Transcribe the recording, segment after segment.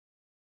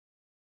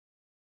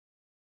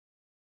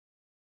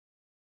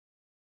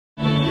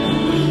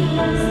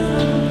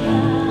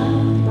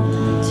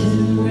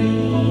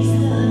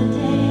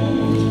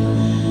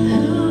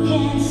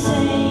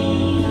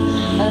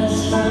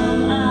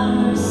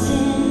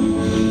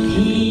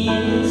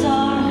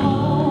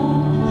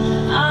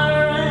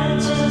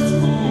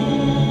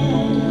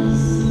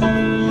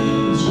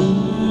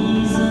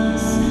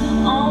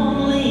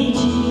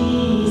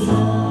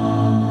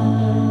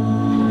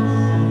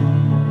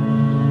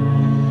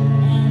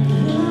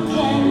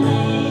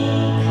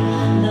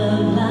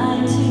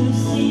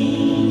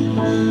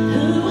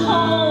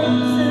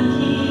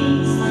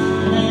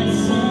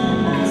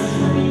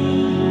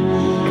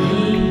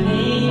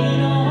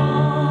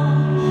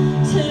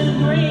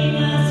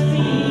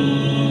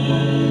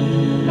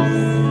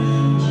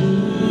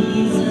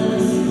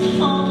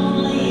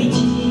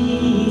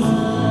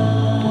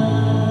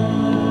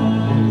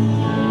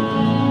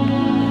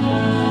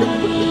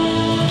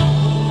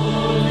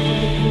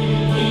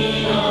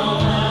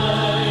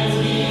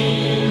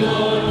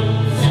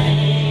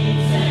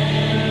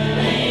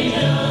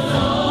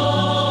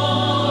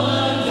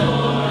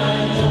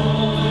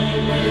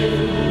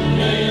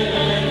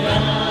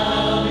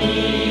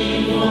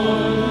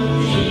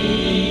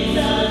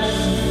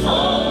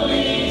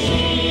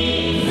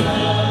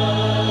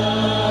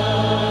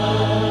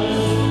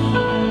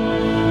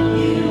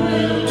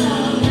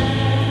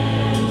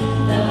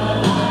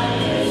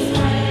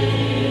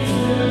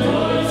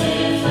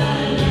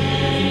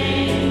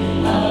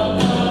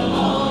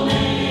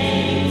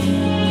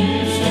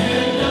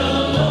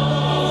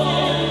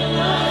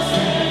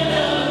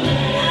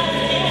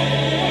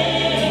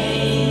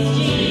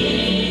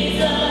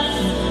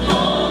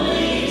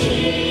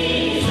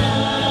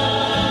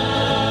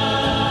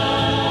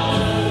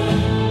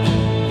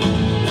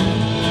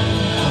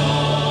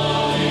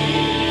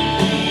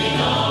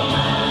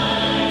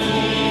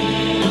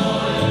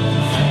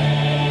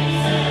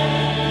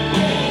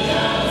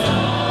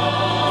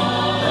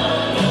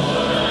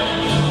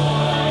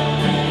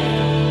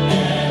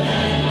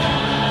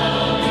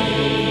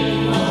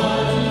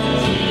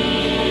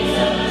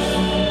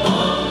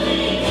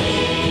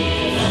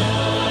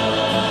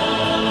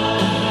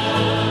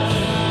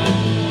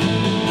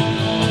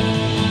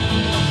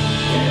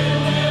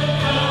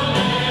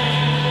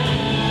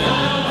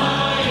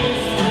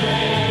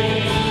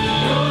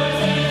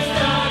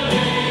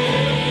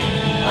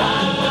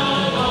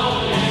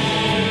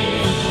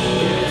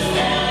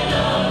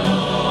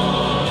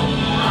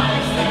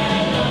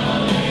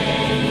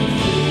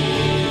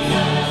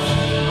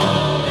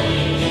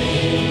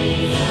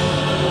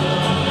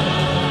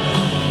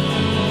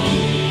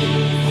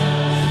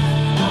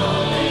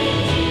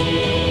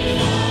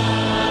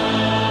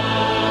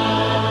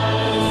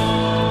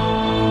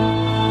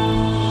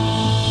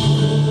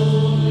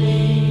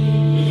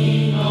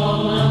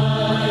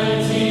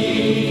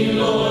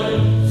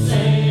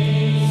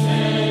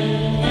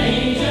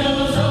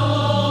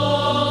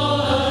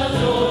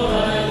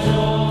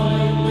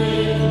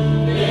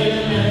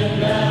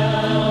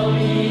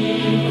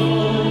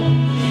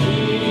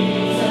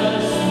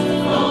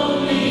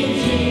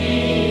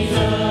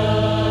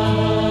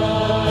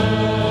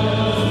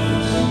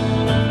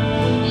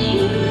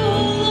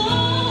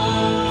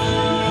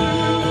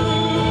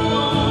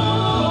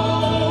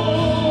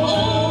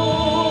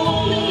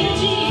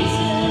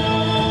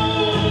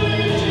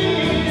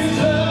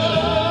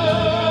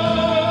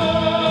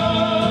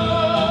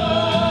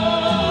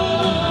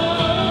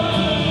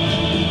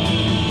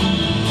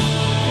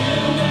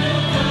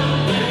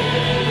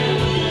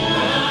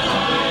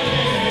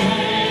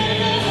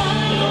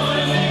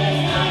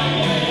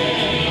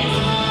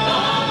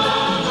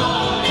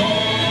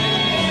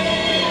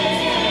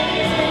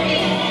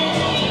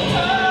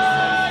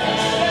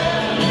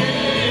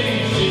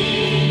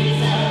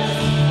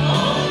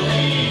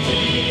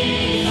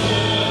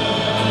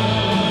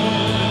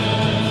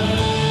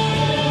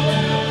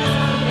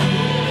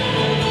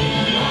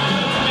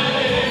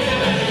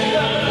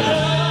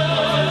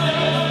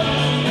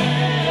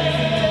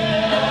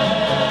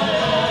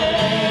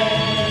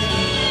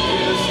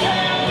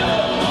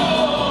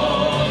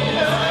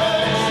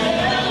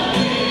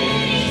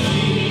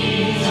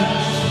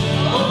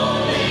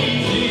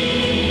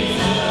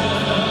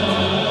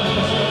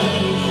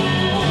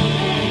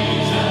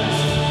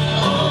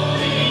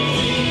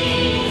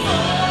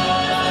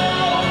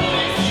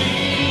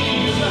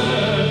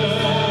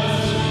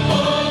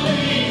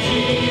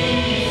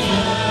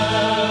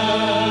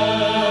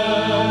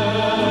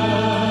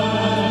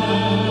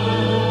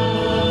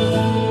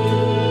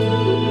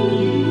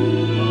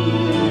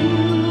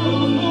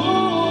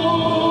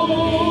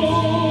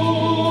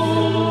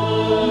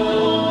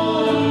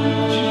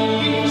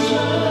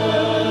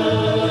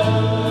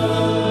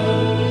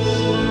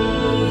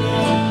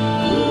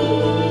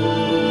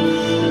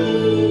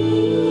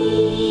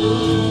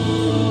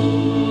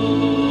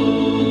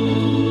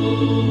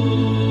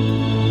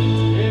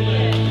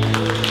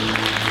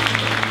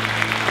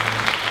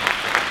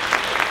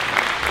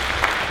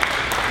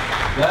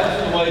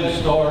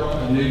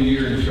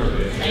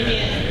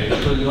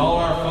all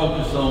our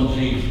focus on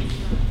Jesus.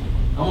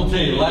 I'm going to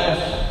tell you,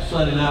 last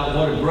Sunday night,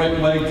 what a great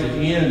way to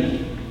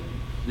end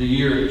the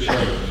year at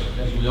church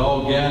as we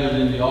all gathered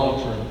in the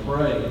altar and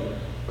prayed.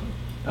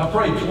 I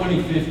pray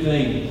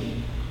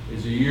 2015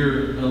 is a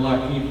year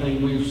unlike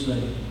anything we've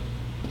seen.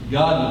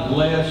 God will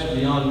bless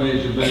beyond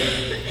measure. But,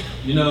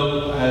 you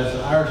know, as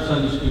our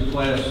Sunday school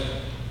class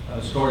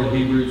started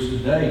Hebrews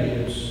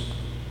today, it's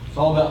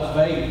all about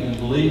faith and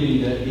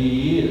believing that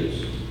He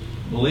is.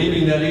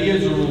 Believing that He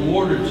is a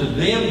rewarder to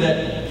them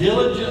that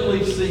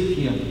diligently seek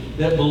Him,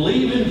 that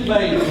believe in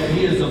faith that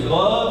He is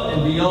above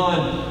and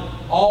beyond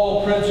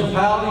all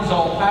principalities,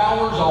 all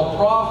powers, all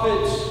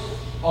prophets,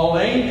 all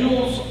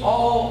angels,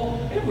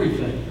 all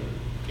everything.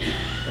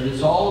 And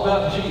it's all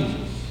about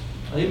Jesus.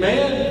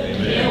 Amen?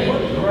 Amen.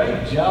 What a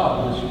great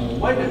job this morning.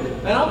 Wait a minute.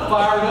 And I'm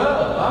fired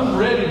up. I'm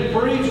ready to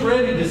preach,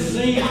 ready to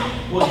see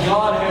what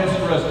God has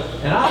for us.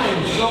 And I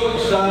am so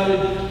excited.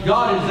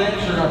 God has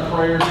answered our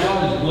prayers.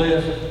 God has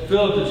blessed.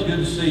 Philip, it's good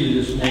to see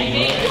you this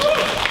morning.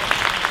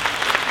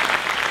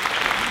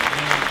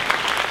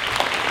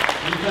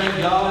 We thank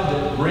God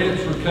that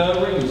Brent's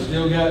recovering. He's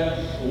still got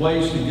a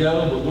ways to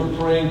go, but we're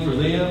praying for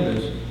them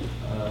as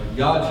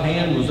God's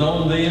hand was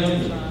on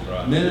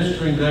them,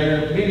 ministering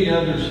there. Many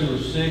others who are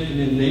sick and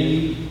in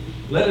need.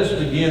 Let us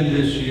begin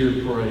this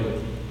year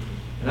praying.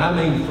 And I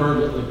mean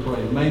fervently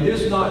praying. May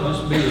this not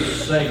just be a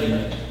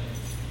segment.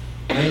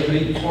 May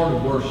it be part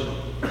of worship.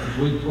 As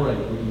we pray,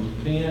 we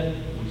repent,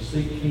 we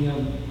seek Him,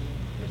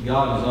 and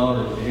God is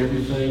honored in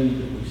everything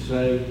that we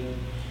say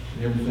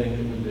and everything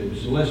that we do.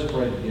 So let's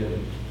pray together.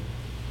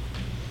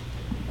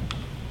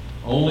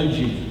 Only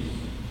Jesus.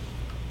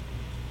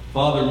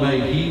 Father,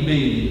 may He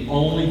be the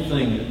only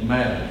thing that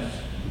matters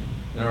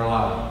in our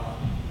life.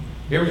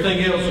 Everything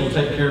else will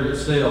take care of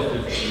itself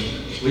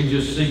if we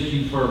just seek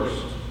You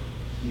first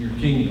in Your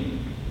kingdom.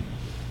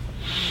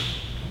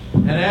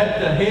 And at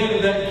the head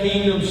of that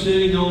kingdom,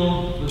 sitting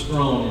on the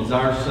throne, is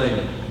our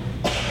Savior,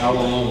 our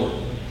Lord.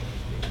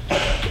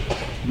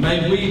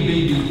 May we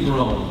be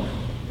dethroned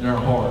in our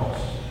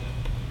hearts.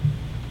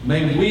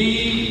 May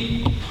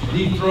we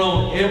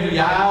dethrone every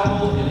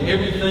idol and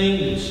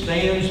everything that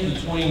stands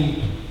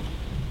between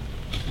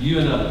You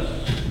and us.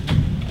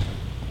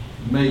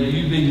 May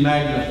You be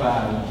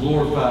magnified and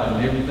glorified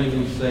in everything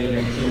we say and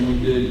everything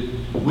we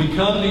do. We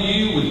come to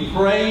You with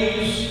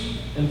praise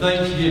and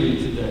thanksgiving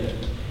today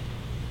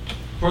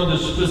for the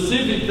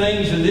specific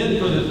things and then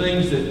for the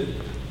things that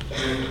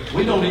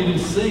we don't even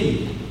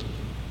see.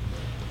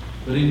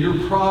 But in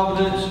Your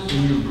providence,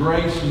 in Your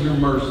grace, and Your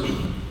mercy,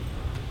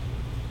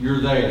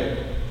 You're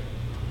there.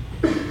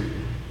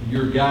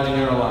 You're guiding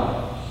our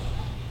lives.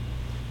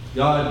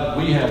 God,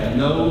 we have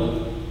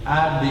no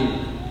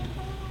idea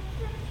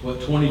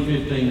what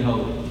 2015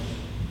 holds.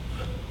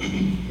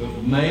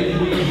 But may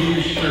we be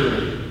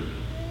assured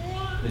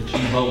that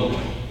You hold it.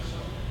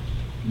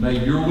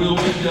 May Your will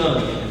be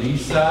done at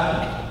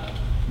Eastside.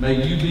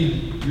 May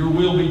Your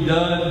will be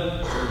done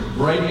in the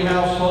Brady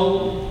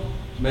household.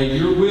 May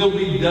Your will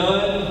be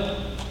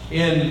done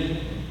in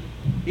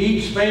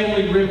each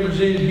family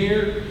represented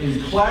here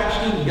in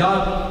Claxton.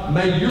 God,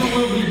 may Your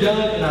will be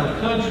done in our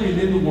country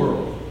and in the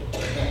world.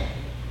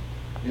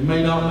 It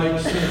may not make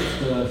sense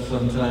to us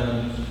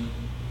sometimes,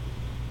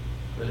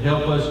 but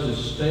help us to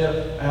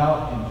step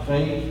out in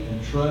faith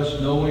and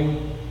trust,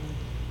 knowing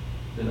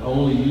that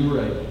only You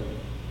are able.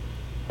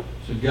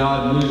 So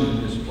God, move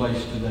in this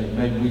place today.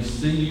 May we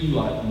see You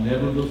like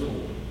never before.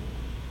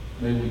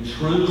 May we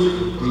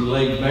truly be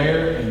laid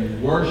bare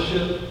and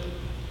worship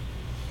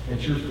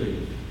at Your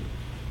feet.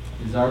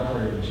 Is our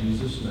prayer in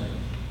Jesus' name.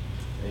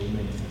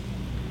 Amen.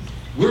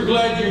 We're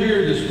glad you're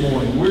here this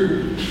morning.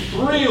 We're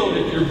thrilled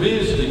if you're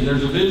visiting.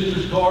 There's a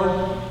visitor's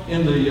card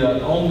in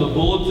the on the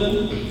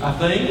bulletin, I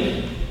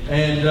think,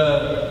 and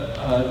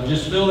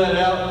just fill that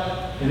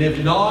out. And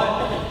if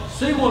not,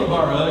 see one of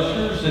our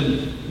ushers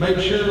and make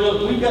sure.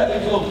 Look, we've got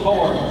these little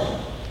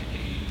cards,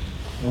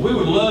 and we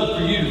would love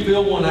for you to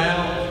fill one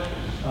out.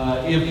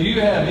 If you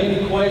have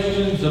any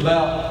questions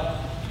about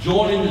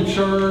joining the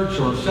church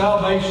or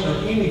salvation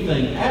or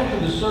anything after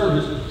the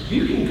service,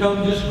 you can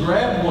come just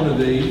grab one of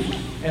these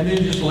and then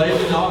just lay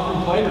it in the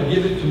offering plate or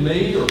give it to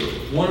me or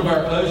one of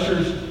our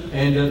ushers,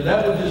 and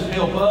that would just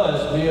help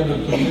us be able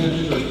to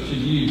minister to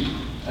you.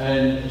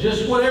 And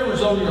just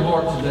whatever's on your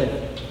heart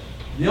today.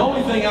 The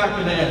only thing I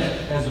can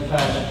ask as a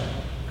pastor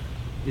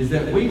is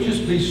that we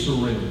just be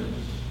surrendered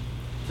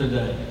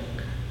today.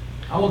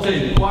 I will tell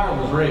you, the choir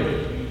was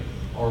ready.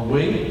 Are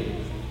we?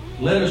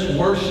 Let us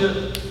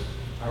worship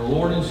our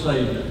Lord and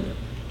Savior,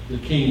 the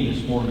King,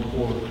 this morning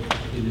forward.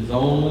 It is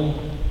only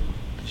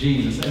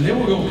Jesus. And then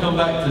we're going to come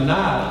back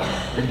tonight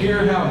and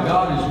hear how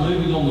God is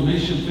moving on the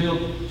mission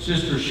field.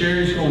 Sister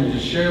Sherry's going to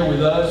share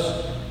with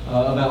us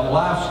about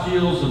life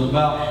skills and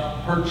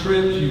about her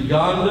trip to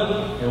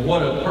Uganda. And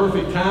what a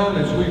perfect time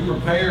as we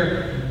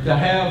prepare to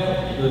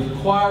have the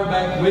choir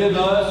back with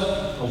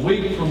us a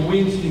week from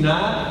Wednesday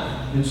night.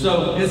 And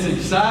so it's an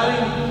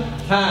exciting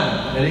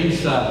time at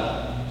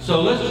Eastside.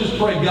 So let's just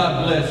pray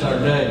God bless our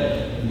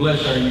day and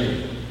bless our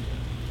year.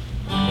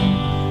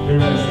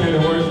 Everybody stand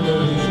and worship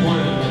us this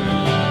morning.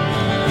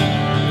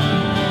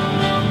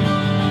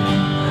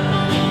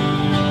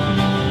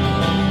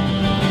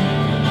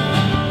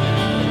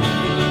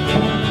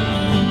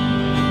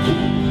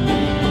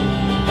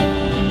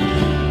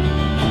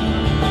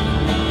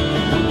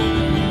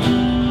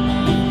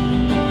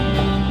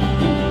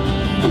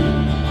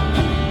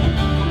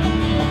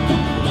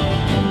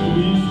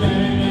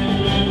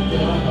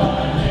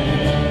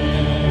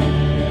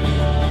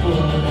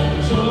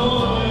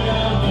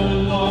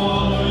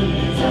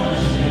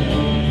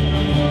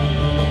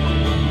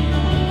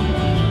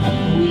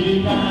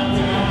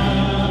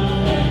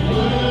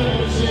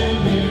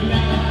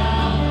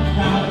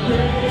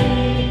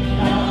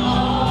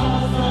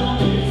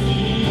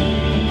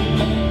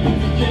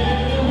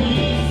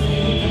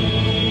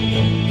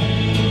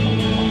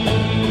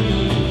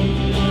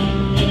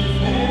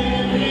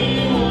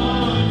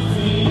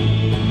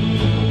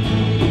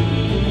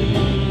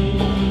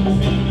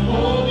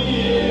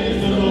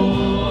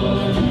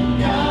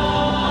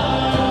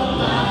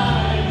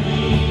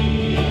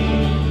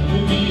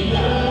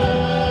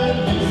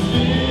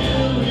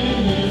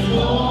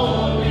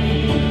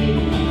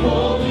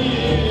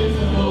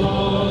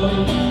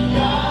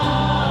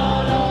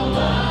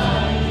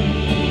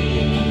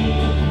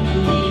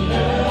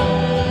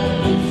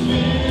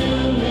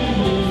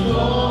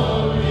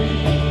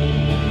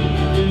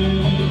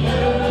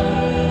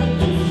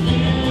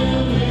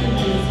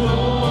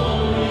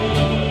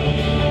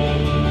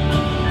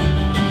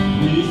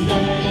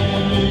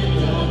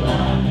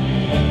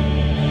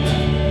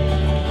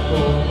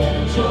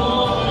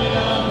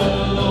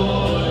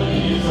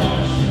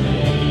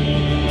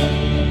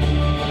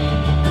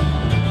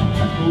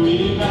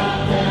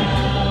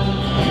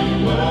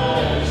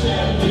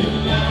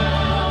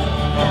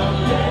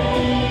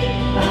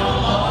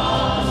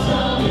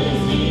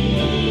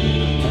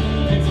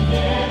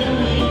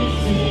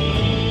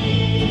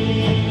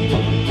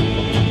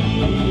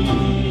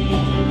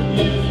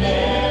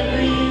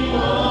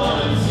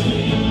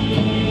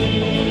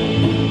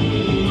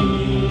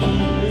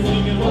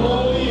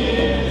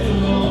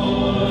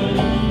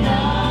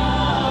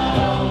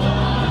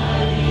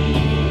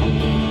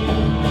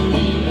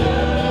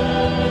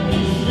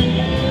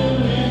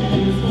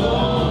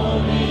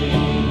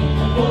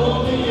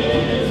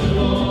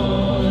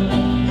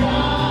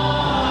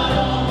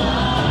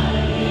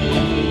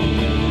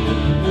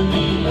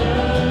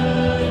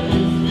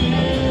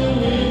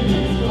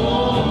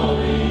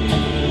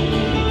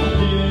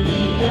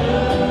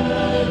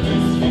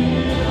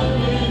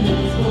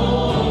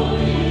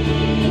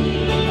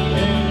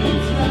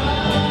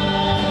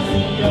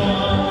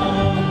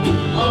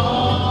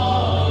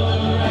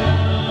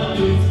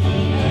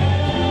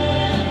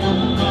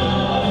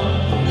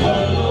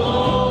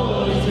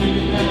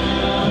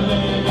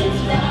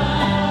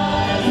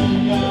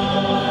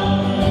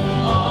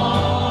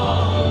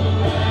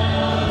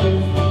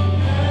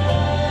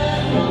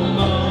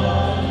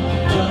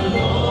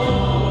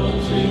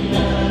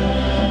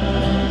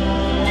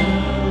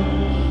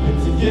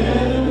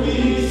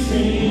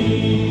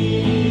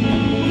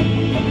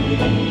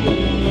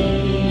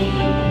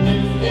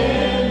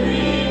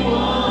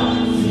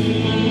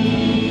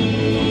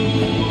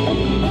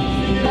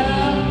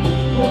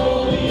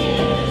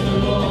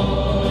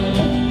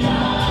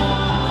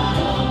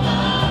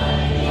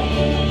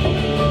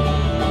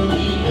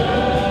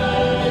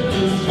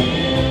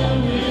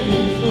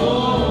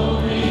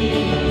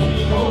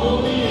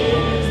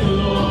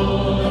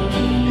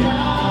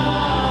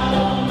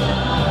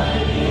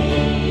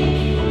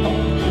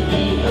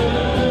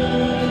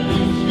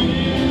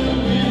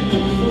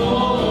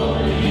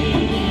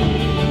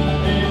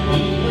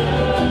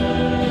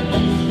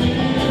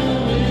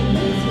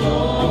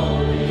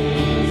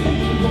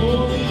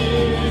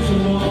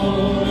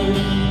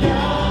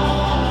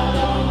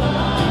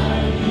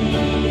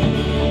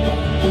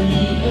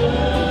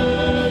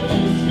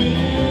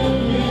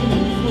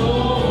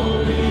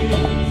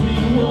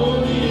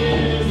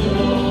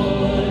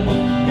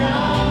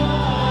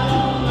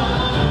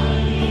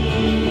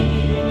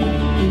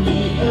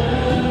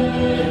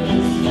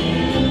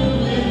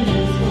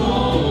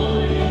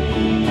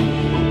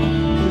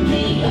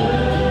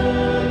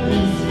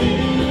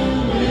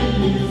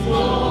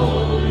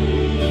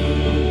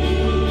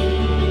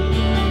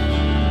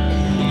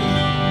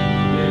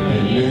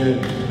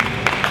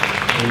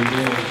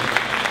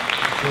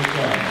 Awesome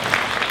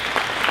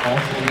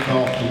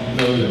thought to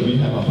know that we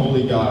have a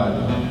holy God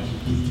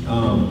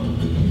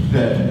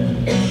that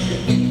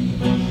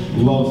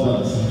loves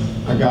us,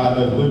 a God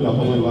that lived a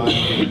holy life,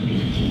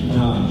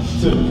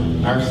 took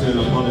our sin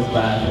upon his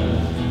back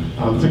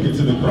and took it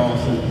to the cross.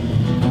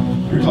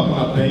 And we were talking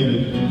about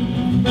David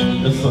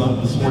this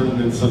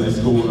morning in Sunday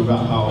school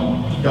about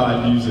how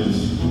God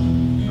uses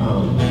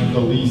the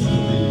least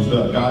of these.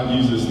 God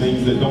uses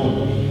things that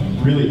don't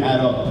really add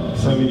up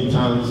so many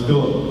times.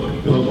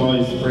 Philip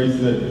always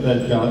phrases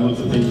that God looks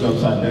at things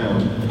upside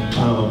down.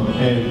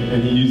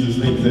 And he uses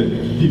things that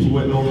people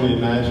wouldn't normally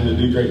imagine to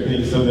do great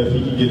things so that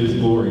he can get his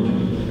glory.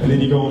 And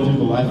then you go on through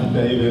the life of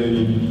David and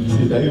you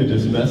see David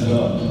just messed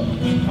up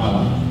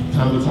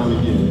time and time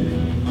again.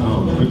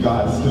 But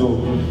God still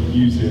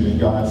used him and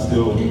God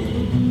still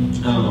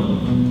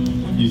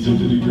used him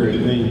to do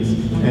great things.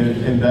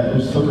 And that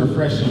was so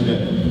refreshing that,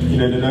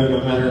 to know no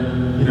matter,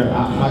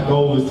 my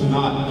goal is to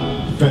not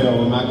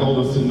fail and my goal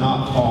is to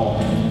not fall.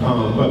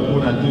 But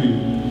when I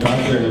do,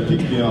 God's there to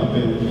pick me up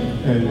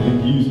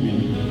and use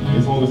me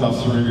as long as I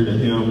surrender to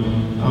him.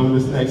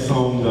 This next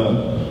song,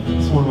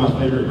 it's one of my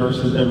favorite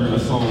verses ever in a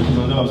song, because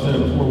I know I've said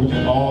it before, we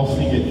can all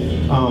sing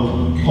it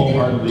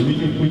wholeheartedly.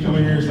 We come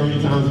in here so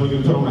many times and we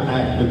can put on an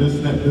act, but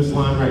this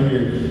line right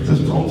here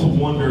says, prone to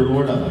wonder,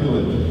 Lord, I feel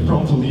it,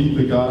 prone to leave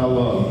the God I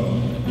love.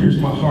 Here's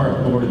my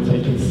heart, Lord,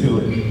 take and seal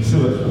it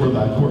for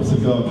thy courts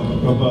above.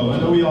 I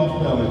know we all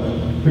fell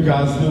it, but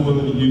God's still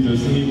willing to use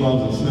us, and he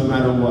loves us no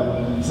matter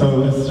what. So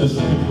let's just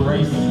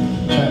embrace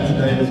that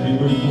today as we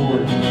move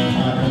forward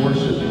and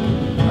worship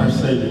our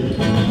Savior.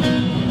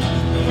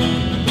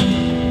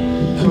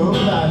 Come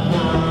thy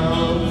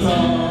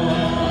fountain,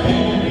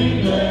 every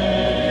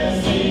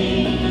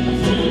blessing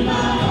to my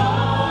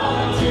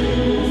heart to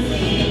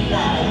sing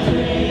thy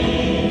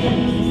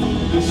praise.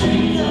 The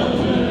streams of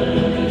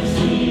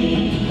mercy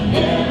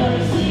never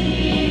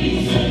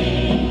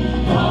ceasing,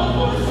 call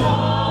for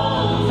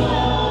songs of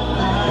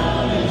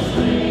loudest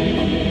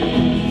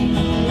praise.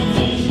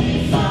 Teach me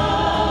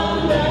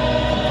some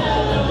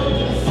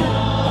melodious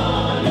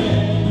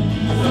sonnet,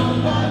 sung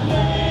by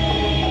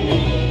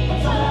flaming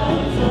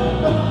tongues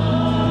above.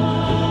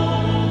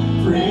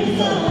 Praise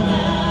the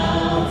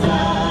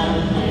mountain,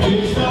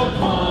 fixed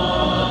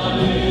upon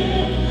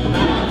it,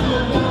 mount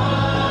of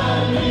thy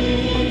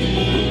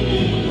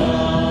redeeming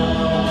love.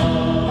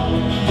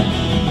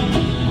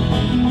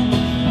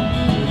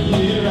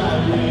 Here I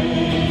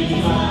raise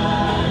my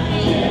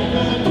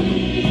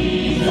Ebenezer,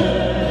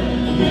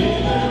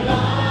 hither by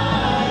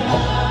thy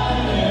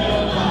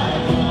help I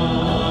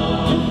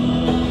come,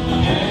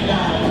 and I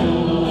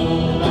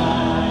hold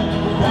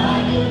thy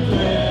good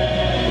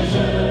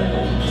pleasure,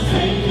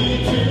 safely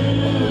to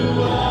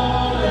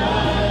our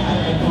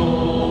right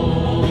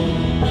home.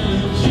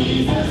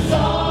 Jesus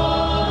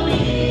saw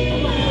me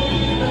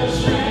when a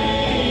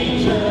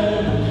stranger,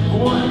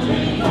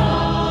 wandering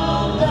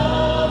from the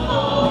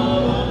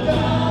fold of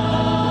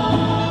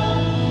God.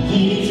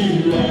 He to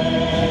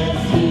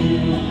rescue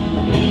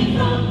me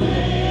from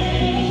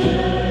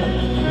danger,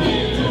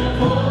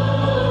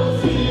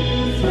 interposed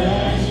his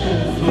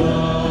precious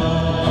blood.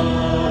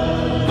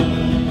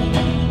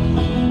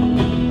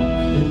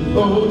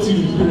 Oh, to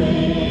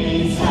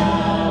grace,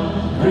 how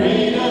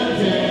great a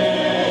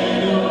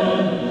debtor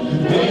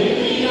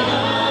daily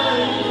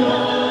I'm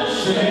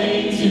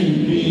constrained to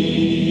be.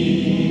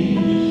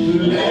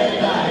 Let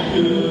thy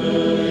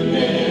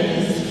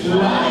goodness,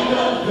 like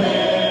a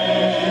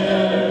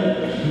fetter,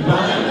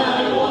 bind thy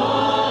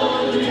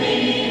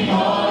wandering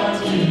heart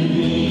to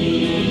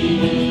thee.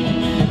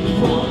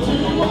 Prone to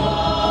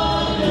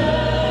wander,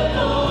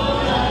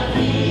 Lord, I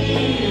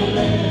feel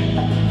it,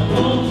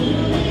 prone to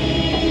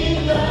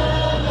leave the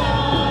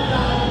God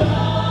I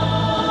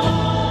love.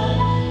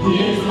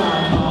 Here's my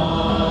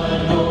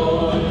heart,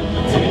 Lord,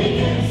 take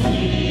and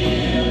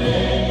seal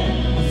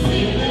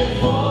it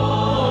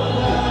for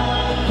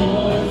thy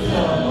courts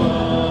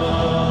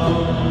above.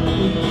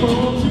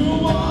 Prone to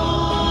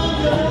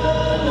wander,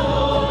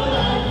 Lord,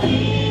 I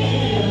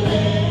feel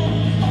it,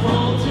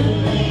 prone to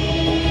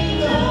leave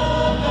the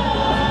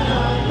God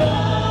I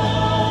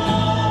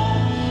love.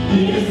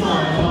 Here's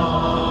my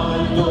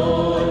heart,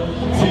 Lord,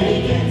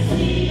 take and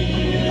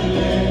seal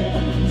it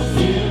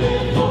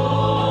for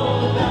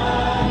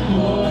thy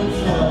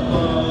courts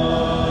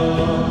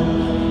above.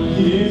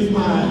 Here's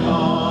my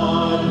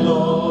heart,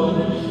 Lord,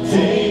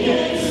 take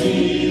and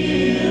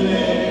seal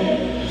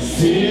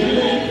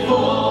it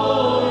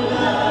for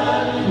thy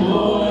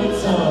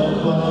courts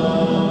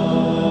above.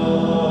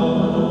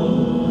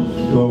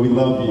 Lord, we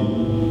love you.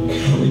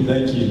 We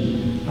thank you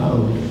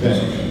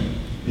that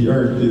the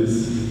earth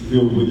is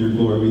filled with your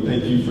glory. We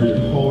thank you for your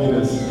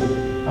holiness.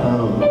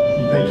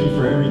 We thank you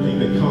for everything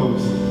that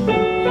comes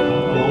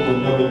along with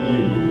knowing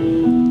you.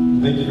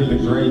 Thank you for the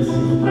grace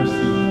and the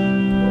mercy,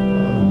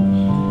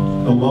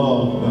 the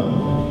love,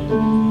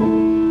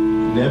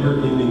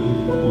 never-ending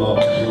love,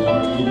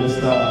 Lord. We just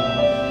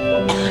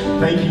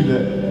thank you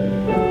that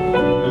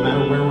no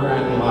matter where we're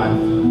at in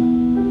life,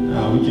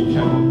 we can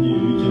count on you.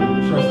 We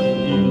can trust in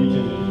you. We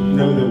can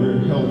know that we're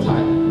held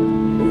tight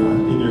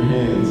in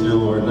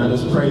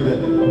pray that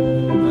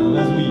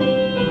as we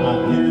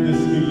enter this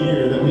new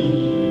year, that we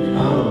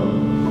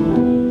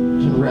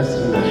can rest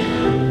in that.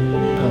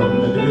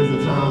 That it is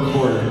a time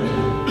for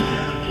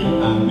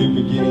new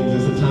beginnings.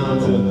 It's a time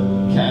to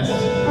cast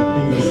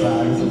things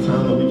aside. It's a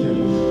time that we can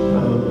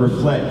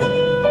reflect.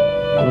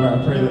 Lord,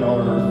 I pray that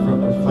all of our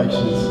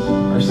reflections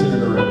are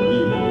centered around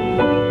you.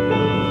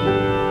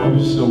 Help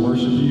us to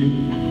worship you.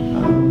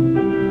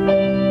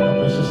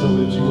 Help us just to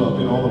lift you up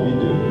in all that we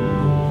do.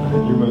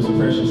 In your most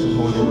precious and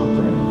holy name I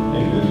pray.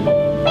 Amen.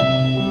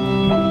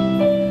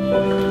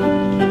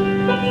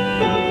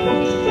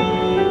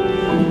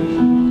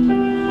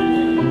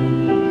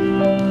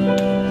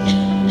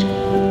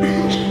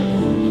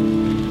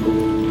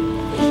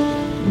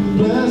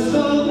 Bless the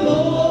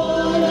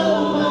Lord,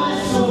 oh my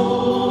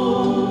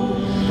soul,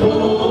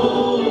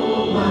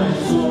 oh my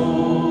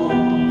soul,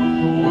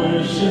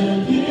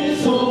 worship His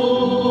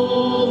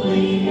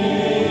holy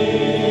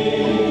name,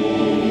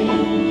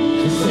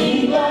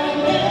 sing like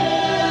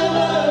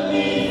never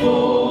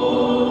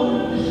before.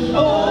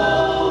 Oh,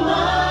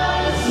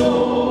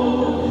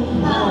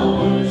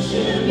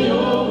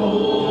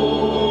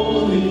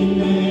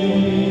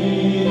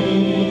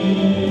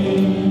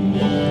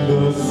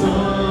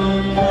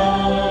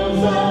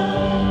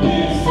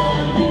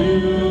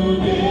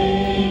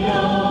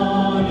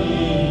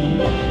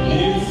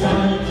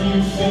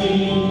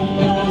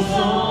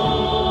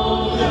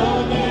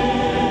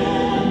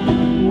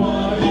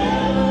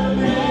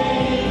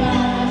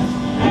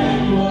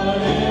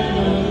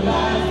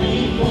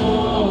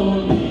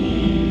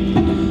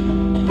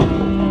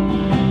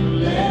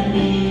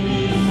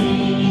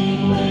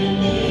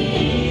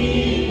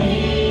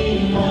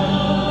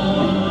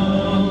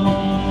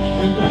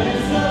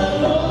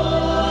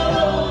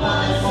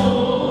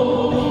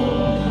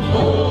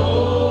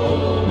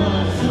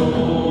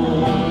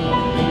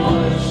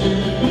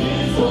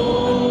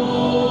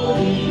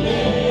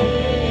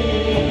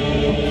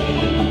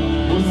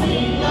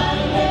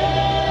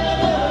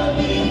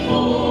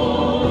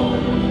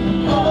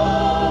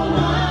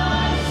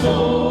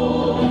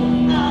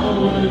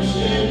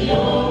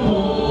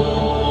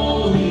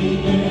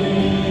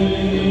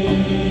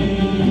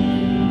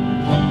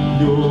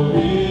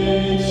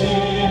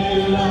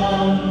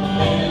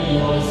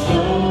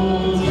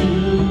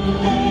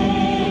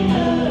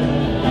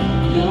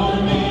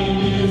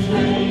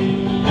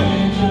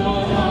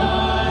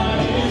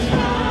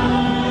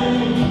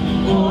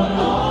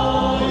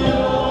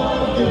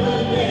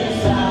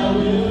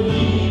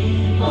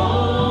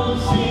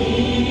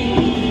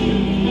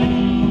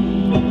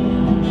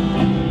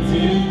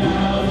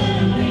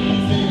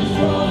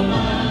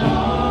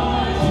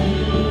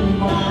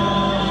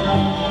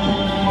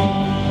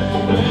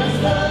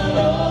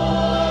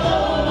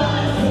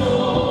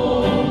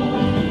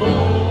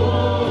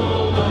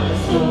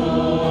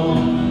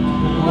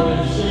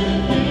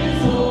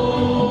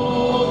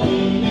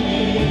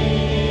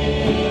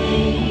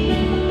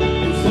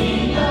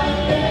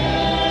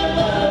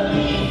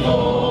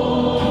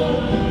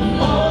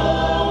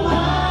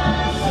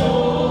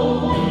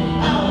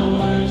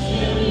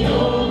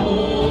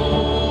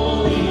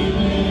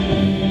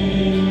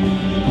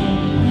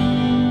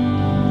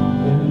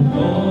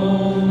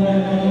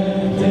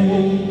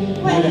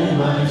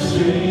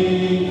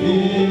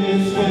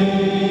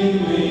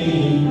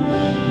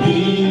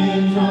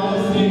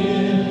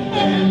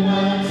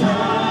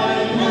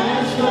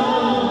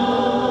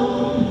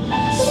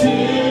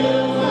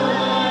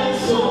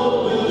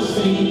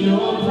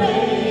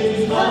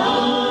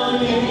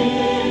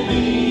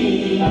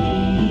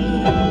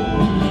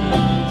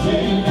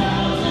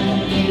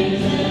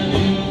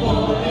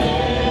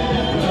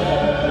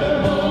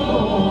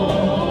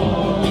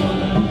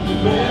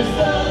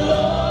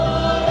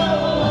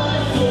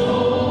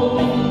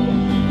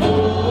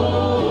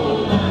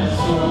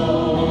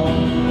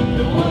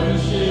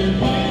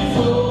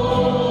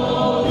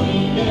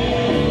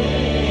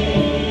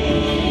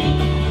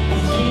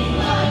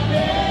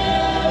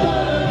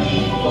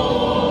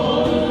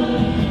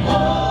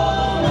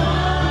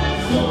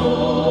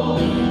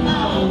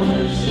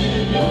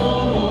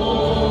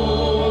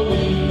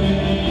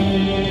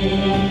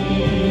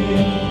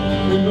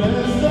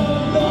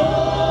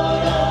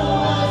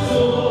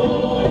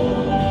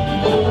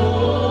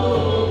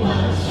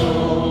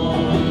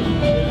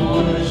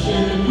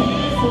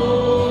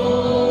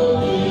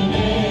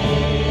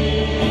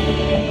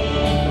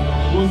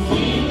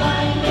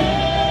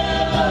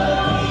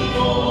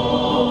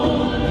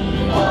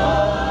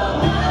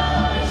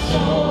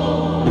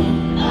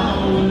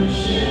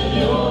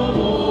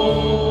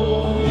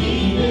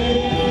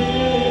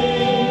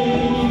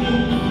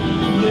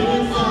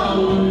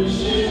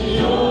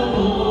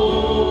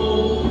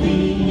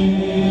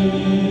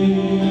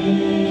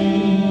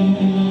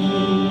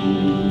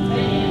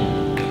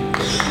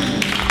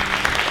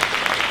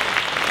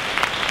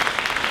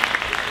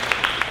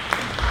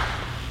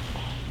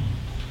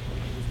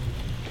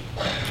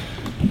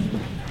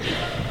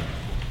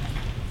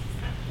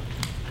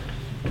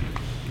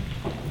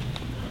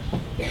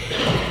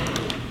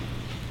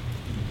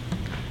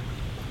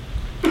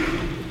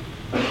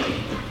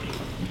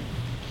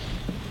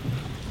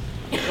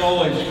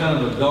 always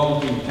kind of a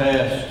daunting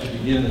task to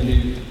begin a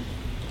new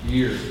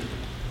year.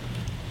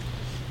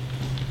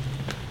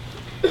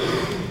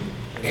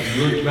 As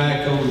you look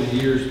back over the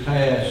years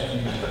past,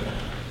 you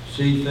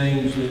see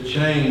things that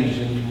change,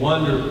 and you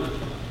wonder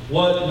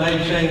what may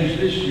change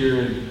this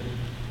year. And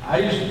I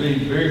used to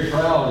be very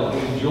proud of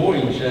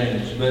enjoying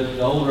change, but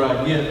the older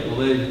I get,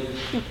 the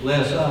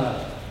less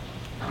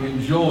I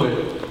enjoy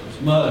it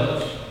as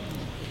much.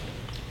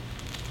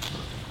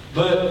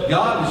 But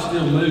God is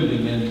still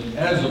moving, and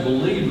as a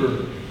believer,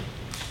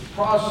 the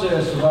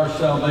process of our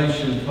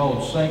salvation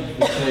called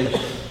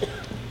sanctification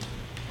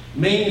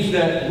means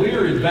that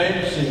we're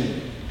advancing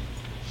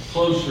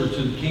closer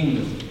to the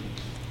kingdom.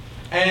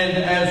 And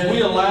as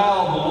we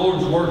allow the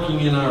Lord's working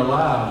in our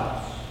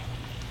lives,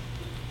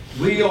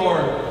 we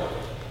are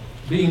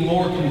being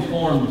more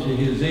conformed to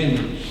His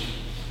image.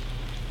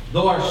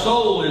 Though our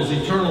soul is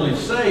eternally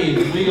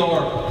saved, we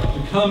are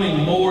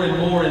becoming more and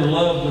more in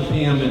love with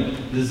Him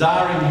and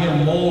desiring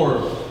Him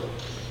more.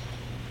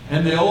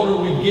 And the older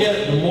we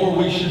get, the more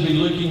we should be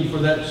looking for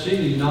that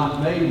city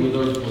not made with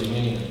earthly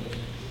hands.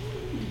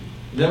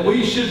 That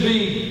we should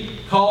be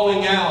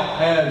calling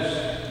out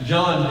as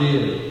John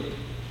did,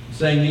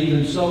 saying,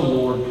 "Even so,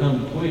 Lord,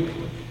 come quickly."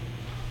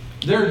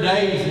 There are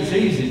days it's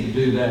easy to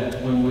do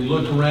that when we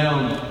look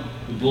around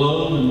the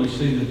globe and we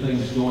see the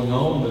things going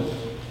on, but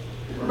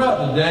what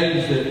about the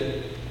days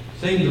that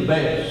seem the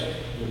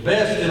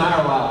best in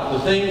our life, the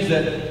things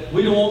that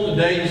we don't want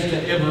the days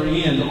to ever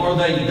end? Are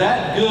they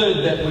that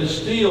good that we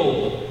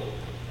still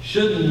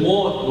shouldn't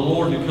want the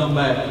Lord to come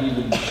back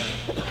even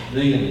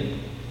then?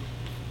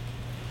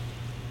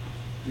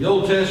 The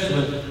Old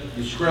Testament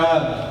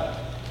described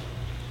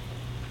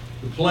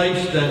the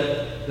place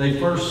that they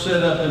first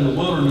set up in the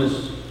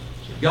wilderness.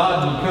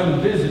 God would come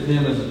and visit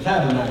them as a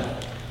tabernacle.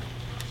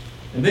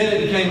 And then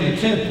it became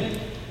the temple,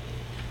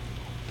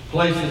 a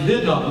place that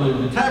did not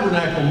move. The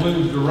tabernacle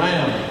moved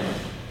around.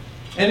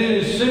 And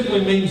it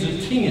simply means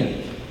a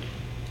tent,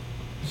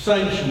 a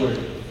sanctuary.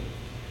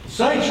 The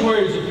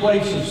sanctuary is a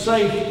place of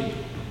safety.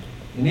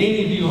 And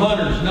any of you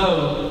hunters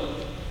know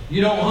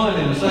you don't hunt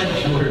in a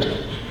sanctuary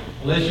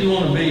unless you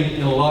want to be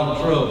in a lot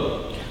of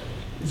trouble.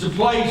 It's a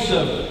place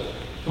of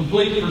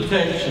complete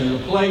protection, a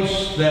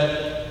place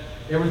that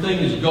everything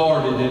is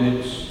guarded, and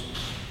it's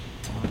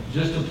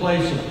just a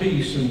place of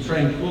peace and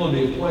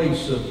tranquility, a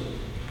place of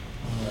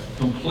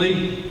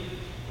complete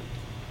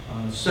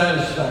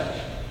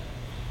satisfaction.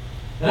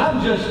 And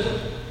I'm just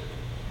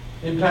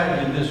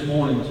impacted this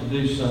morning to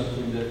do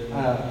something that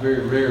I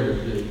very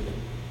rarely do.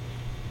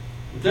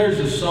 But there's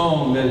a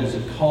song that is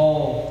a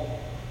call,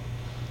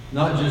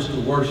 not just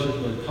to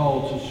worship, but a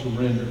call to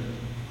surrender.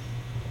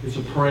 It's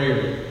a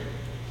prayer,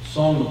 a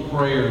song of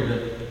prayer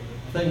that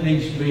I think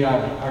needs to be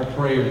our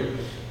prayer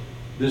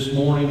this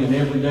morning and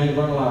every day of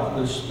our life,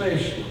 but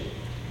especially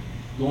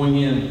going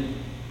in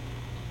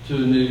to a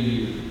new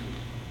year.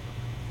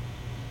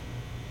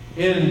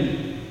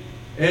 In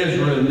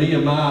Ezra and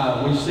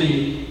Nehemiah, we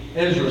see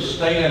Ezra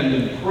stand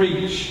and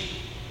preach.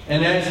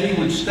 And as he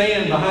would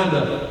stand behind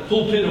a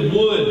pulpit of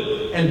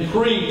wood and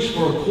preach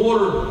for a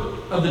quarter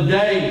of the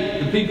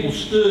day, the people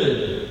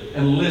stood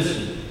and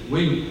listened.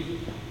 We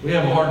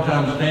have a hard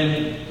time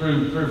standing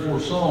through 3 or 4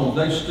 songs.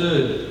 They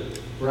stood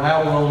for an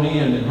hour on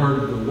end and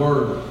heard the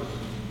word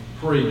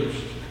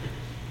preached.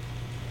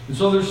 And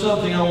so there's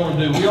something I want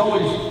to do. We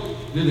always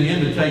do the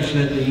invitation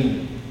at the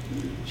end.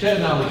 Chad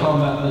and I were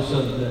talking about this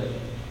other day.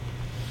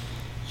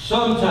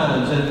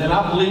 Sometimes, and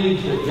I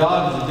believe that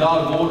God is a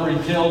God of order.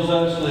 He tells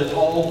us that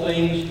all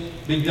things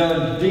be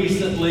done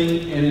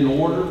decently and in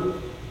order.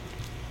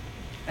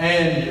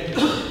 And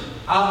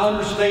I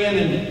understand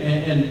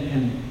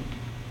and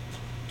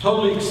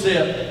totally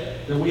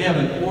accept that we have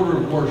an order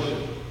of worship.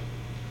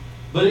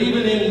 But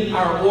even in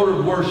our order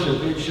of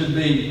worship, it should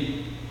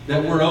be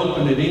that we're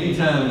open at any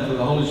time for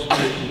the Holy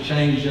Spirit to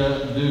change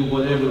up, do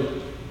whatever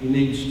He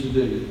needs to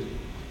do.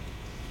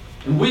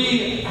 And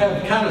we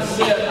have kind of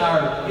set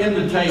our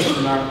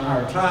invitation,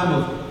 our time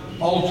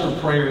of altar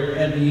prayer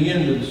at the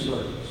end of the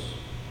service.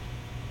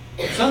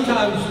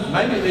 Sometimes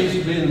maybe it needs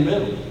to be in the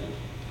middle.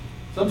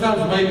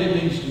 Sometimes maybe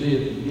it needs to be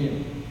at the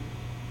beginning.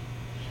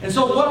 And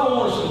so what I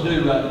want us to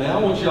do right now,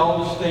 I want you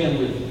all to stand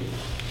with me.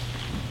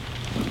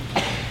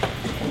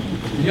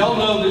 Y'all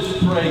know this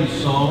praise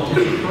song.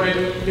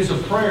 It's a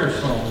prayer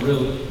song,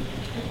 really.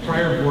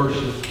 Prayer of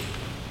worship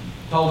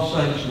called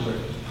Sanctuary.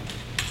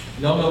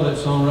 Y'all know that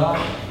song,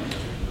 right?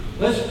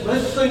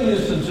 Let's sing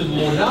this unto the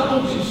Lord. Now, I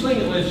don't want you to sing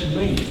it unless you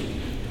mean it.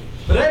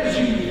 But as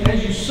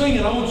you sing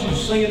it, I want you to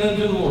sing it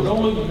unto the Lord.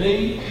 Don't look at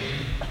me.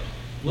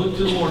 Look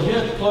to the Lord. You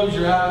have to close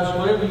your eyes,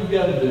 whatever you've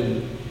got to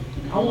do.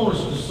 I want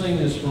us to sing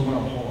this from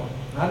our heart.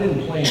 I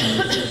didn't plan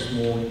this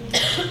morning.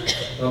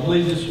 But I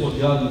believe this is what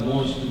God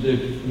wants to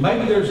do.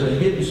 Maybe there's a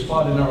hidden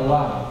spot in our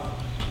life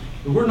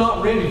that we're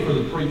not ready for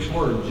the preached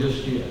word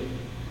just yet.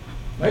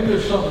 Maybe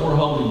there's something we're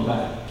holding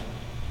back.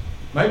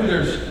 Maybe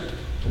there's,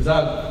 as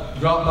I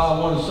dropped by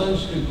one of the Sunday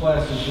school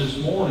classes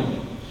this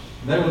morning,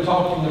 they were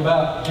talking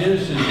about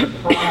Genesis and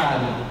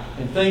pride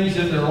and things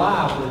in their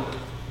life that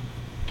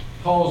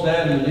caused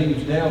Adam and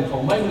Eve's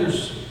downfall. Maybe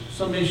there's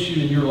some issue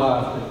in your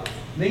life that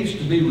needs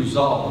to be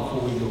resolved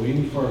before we go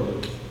any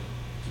further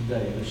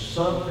today. There's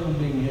something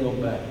being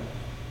held back.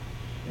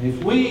 And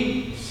if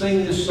we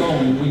sing this song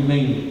and we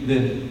mean it,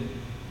 then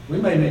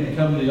we may need to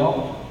come to the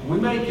altar. We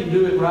may can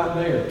do it right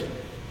there.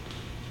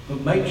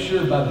 But make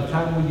sure by the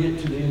time we get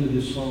to the end of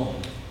this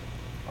song,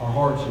 our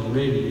hearts are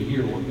ready to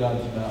hear what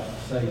God's about to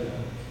say to us.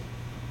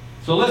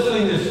 So let's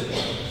sing this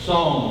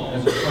song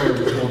as a prayer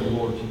before the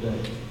Lord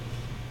today.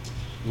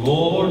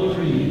 Lord,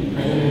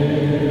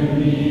 prepare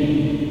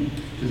me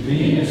to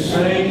be a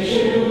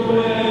sanctuary,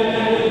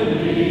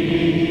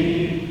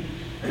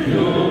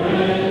 pure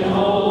and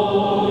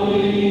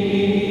holy,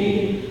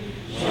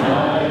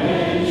 tried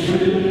and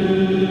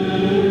true,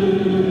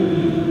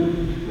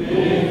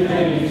 with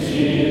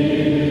thanksgiving,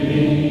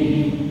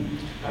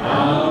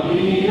 I'll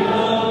be a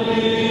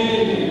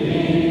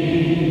living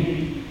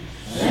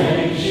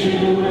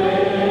sanctuary.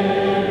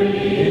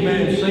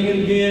 Amen. Sing it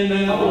again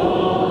now.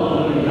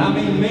 I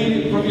mean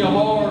it from your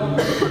heart.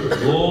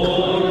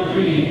 Lord,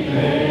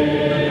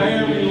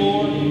 prepare me,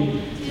 Lord,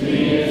 to be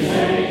a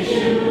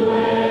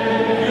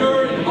sanctuary,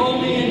 pure and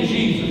holy in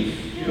Jesus.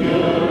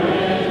 Pure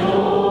and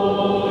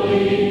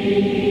holy,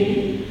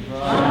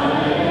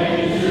 tried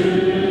and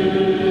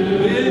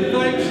true, with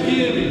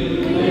thanksgiving.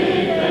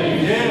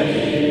 Yes.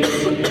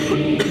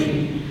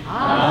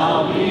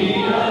 I'll be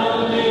a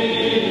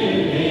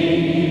living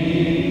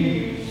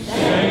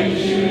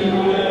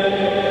sanctuary.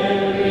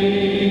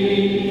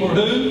 For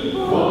who?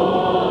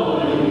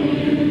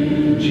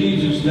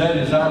 That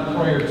is our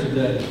prayer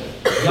today.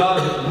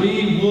 God, that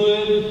we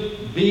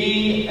would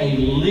be a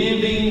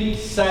living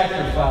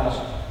sacrifice,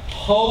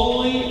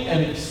 holy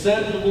and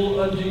acceptable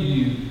unto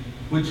you,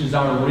 which is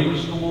our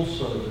reasonable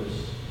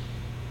service.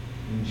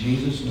 In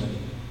Jesus' name,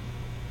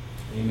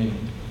 amen.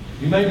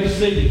 You may be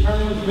seated.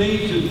 Turn with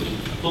me to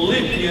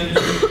Philippians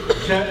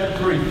chapter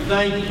 3.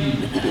 Thank you.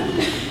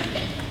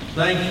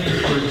 Thank you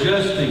for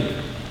adjusting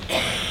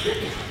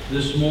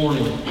this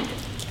morning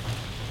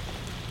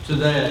to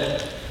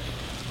that.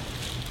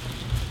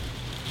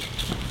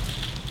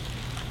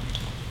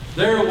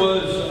 There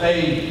was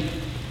a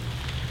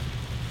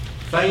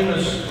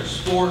famous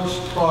sports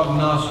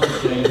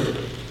prognosticator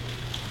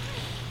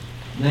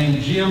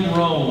named Jim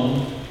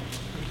Rome.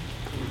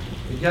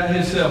 He got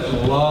himself in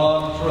a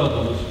lot of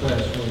trouble this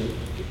past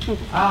week.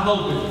 I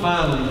hope it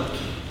finally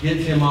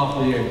gets him off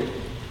the air.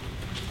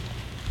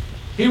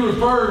 He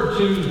referred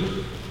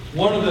to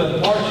one of the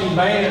marching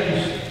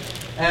bands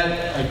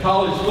at a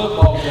college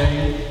football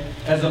game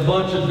as a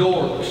bunch of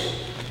dorks.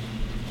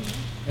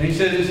 And he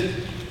said,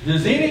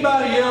 does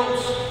anybody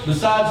else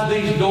besides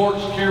these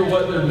dorks care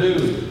what they're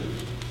doing?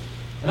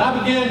 And I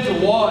began to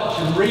watch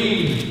and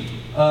read,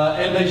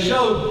 and they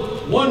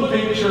showed one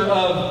picture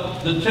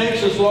of the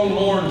Texas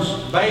Longhorns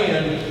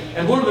band,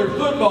 and one of their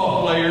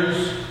football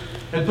players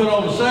had put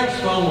on a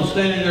saxophone and was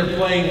standing there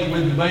playing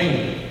with the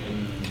band.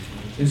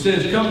 It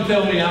says, come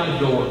tell me I'm a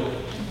dork.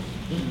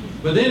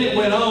 But then it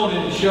went on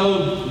and it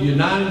showed the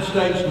United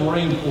States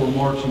Marine Corps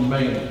marching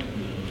band.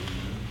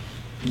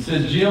 It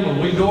says, Jim, are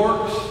we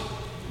dorks?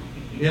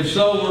 If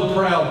so, we're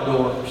proud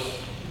dorks.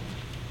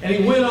 And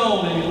he went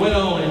on and he went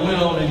on and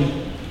went on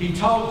and he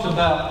talked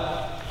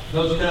about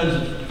those kinds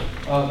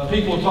of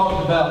people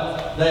talked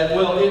about that.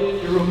 Well,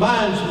 it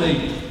reminds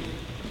me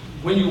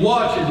when you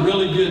watch a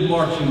really good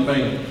marching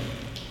band,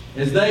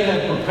 as they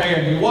have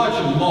prepared, you watch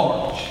them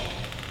march.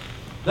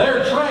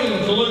 They're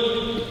trained to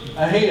look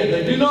ahead.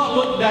 They do not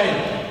look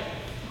down.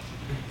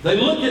 They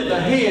look at the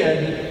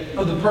head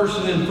of the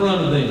person in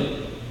front of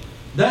them.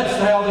 That's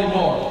how they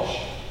march.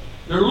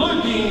 They're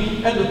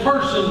looking at the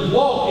person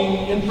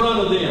walking in front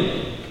of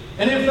them.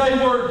 And if they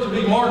were to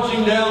be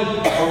marching down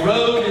a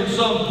road in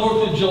some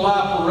 4th of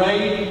July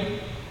parade,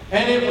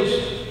 and it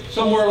was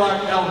somewhere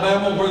like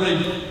Alabama where they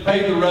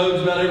pave the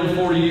roads about every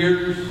 40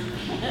 years,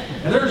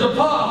 and there's a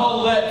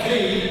pothole that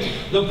deep,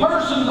 the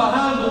person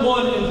behind the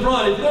one in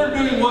front, if they're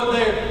doing what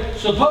they're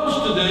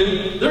supposed to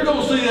do, they're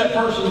going to see that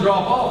person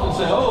drop off and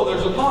say, oh,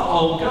 there's a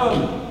pothole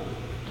coming.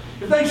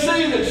 If they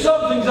see that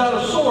something's out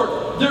of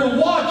sort, they're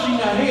watching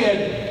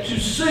ahead to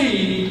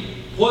see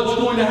what's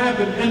going to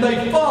happen, and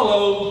they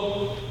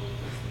follow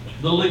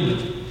the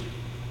leader.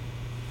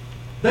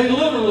 They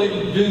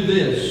literally do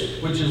this,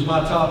 which is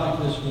my topic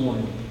this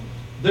morning.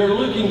 They're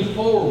looking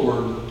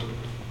forward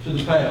to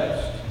the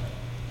past.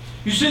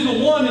 You see,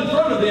 the one in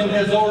front of them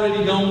has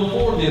already gone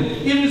before them.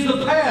 It is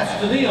the past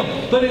to them,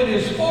 but it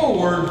is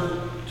forward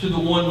to the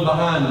one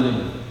behind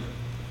them.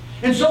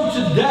 And so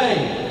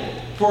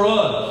today, for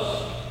us,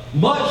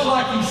 much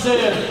like he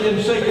said in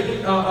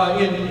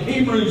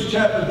Hebrews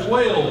chapter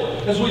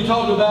 12, as we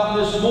talked about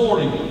this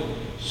morning,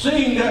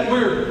 seeing that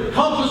we're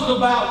compassed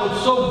about with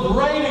so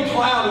great a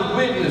cloud of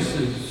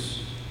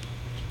witnesses,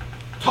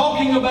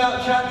 talking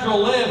about chapter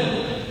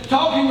 11,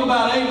 talking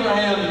about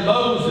Abraham and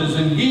Moses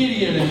and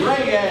Gideon and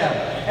Rahab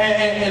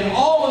and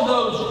all of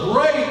those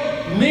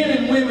great men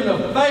and women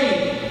of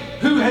faith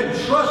who had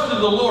trusted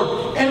the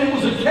Lord, and it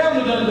was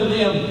accounted unto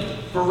them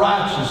for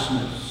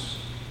righteousness.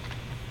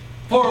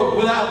 For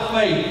without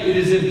faith, it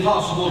is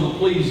impossible to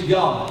please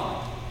God.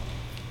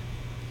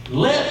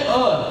 let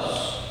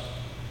us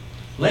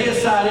lay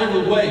aside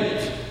every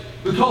weight,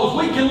 because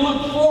we can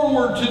look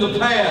forward to the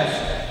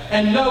past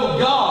and know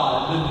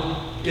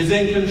God is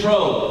in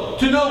control.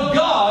 To know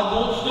God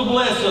wants to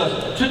bless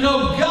us. To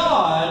know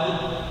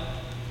God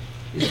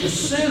is the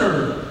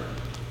center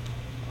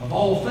of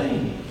all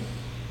things.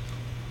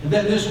 And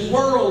that this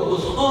world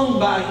was hung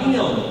by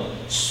Him,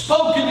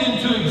 spoken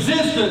into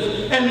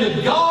existence, and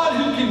the God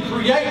who can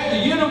create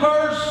the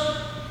universe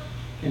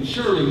can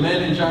surely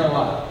manage our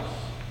lives.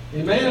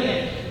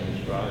 Amen?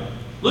 That's right.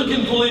 Look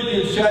in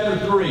Philippians chapter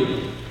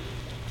 3.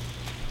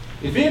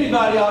 If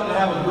anybody ought to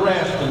have a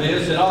grasp of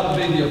this, it ought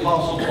to be the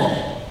Apostle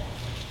Paul.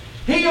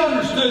 He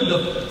understood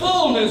the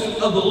fullness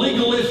of the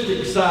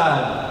legalistic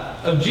side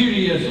of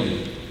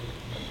Judaism.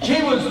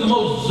 He was the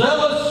most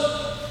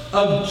zealous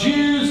of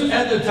Jews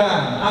at the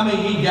time. I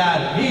mean, he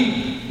got it.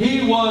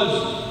 He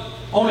was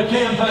on a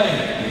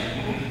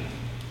campaign.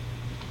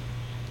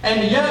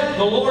 And yet,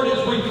 the Lord,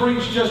 as we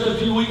preached just a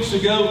few weeks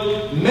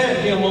ago,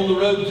 met him on the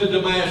road to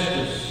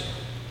Damascus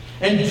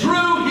and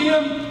drew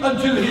him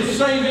unto His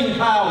saving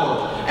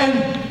power.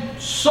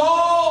 And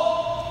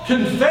Saul,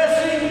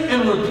 confessing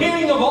and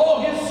repenting of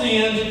all his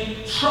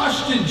sins,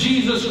 trusted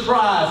Jesus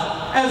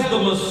Christ as the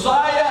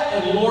Messiah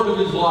and Lord of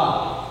his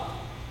life.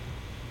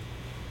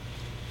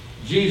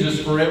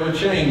 Jesus forever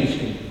changed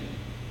him.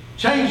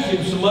 Changed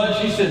him so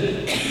much, he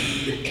said,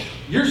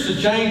 "You're so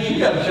changed, you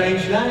got to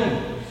change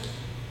names."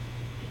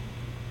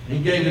 And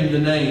he gave him the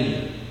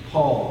name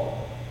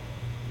Paul.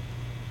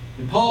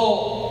 And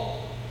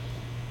Paul,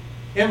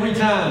 every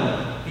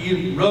time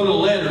he wrote a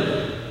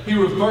letter, he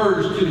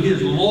refers to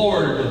his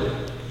Lord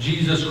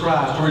Jesus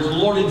Christ, or his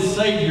Lord and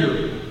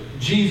Savior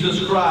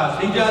Jesus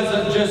Christ. He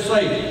doesn't just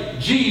say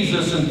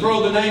Jesus and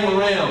throw the name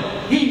around.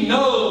 He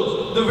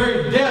knows the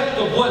very depth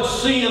of what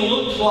sin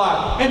looks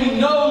like. And he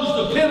knows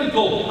the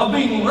pinnacle of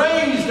being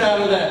raised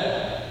out of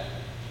that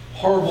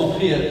horrible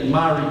pit and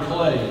miry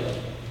clay.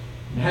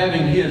 And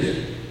having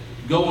his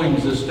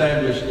goings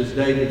established, as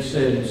David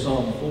said in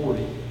Psalm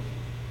 40. I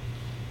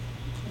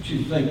want you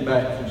to think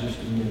back for just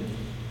a minute.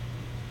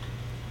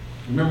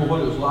 Remember what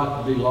it was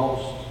like to be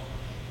lost?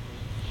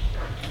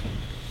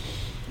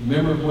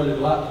 Remember what it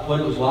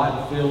was like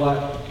to feel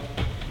like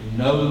you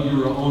know you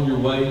were on your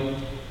way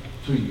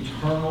to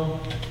eternal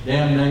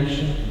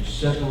damnation and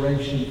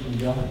separation from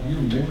God? Do you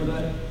remember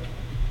that?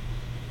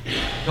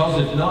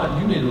 Because if not,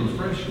 you need a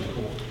refresher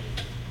course.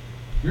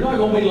 You're not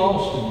going to be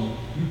lost again.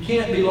 You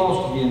can't be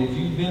lost again if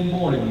you've been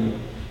born again.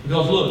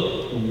 Because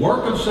look, the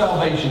work of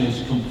salvation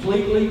is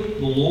completely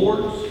the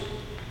Lord's.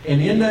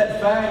 And in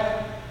that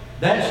fact,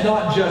 that's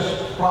not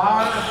just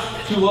prior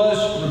to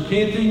us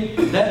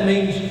repenting. That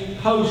means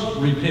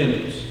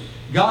post-repentance.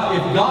 God,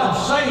 if God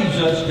saves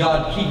us,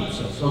 God keeps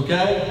us,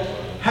 okay?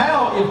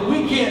 How, if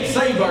we can't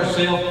save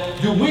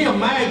ourselves, do we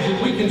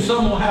imagine we can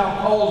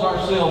somehow cause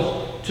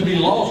ourselves to be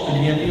lost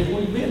again if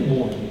we've been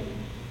born again?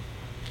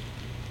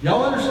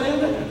 Y'all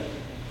understand that?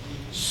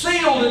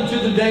 Sealed into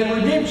the day of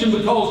redemption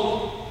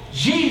because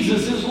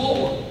Jesus is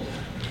Lord.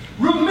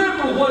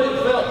 Remember what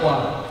it felt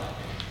like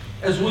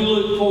as we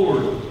look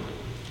forward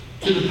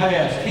to the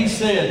past. He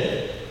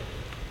said,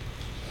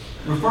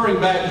 referring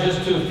back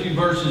just to a few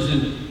verses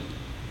in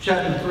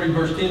chapter 3,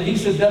 verse 10, he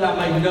said, that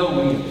I may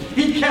know him.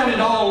 He counted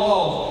all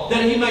loss,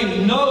 that he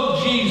may know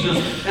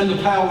Jesus and the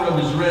power of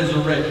his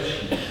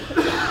resurrection.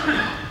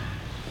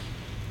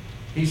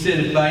 He said,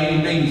 if by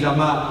any means I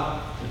might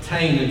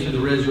attain into the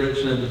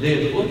resurrection of the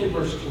dead. Look at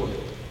verse 12.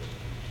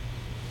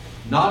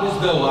 Not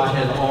as though I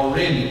had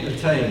already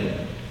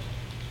attained.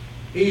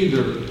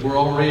 Either were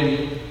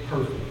already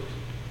perfect.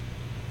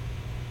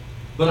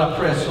 But I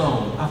press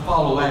on. I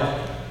follow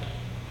after.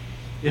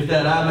 If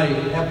that I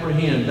may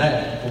apprehend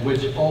that for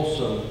which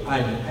also I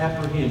am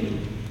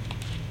apprehending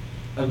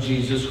of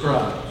Jesus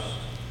Christ.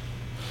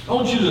 I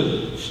want you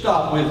to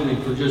stop with me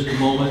for just a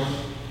moment.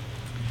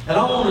 And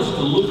I want us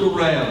to look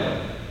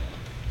around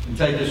and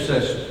take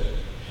assessment.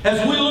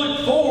 As we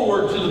look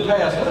forward to the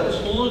past, let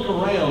us look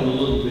around a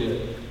little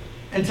bit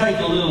and take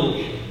a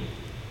little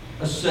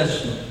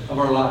assessment of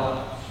our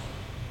lives.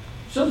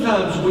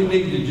 Sometimes we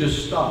need to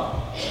just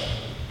stop.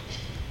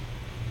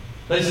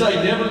 They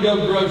say never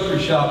go grocery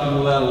shopping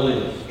without a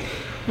list.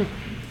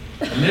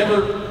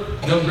 Never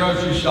go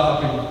grocery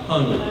shopping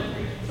hungry.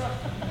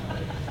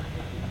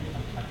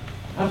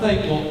 I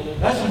think, well,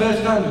 that's the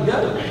best time to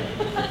go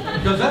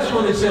because that's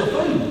where they sell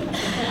food.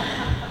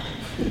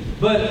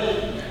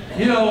 But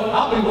you know,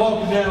 I'll be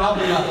walking down, I'll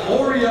be like,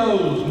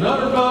 Oreos,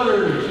 Nutter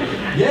Butters,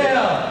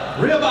 yeah,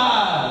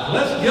 ribeyes,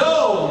 let's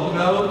go, you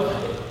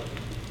know.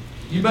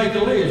 You make a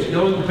list. You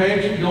go in the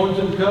pantry, go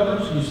into the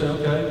cupboards, and you say,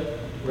 okay,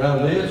 we're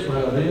out of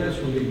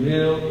this, we need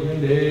milk, we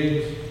need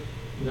eggs,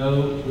 you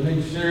know, we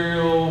need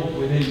cereal,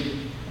 we need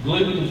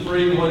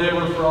gluten-free,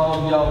 whatever for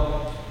all of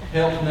y'all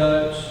health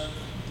nuts.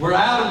 We're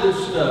out of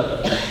this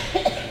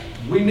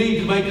stuff. We need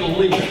to make a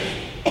list.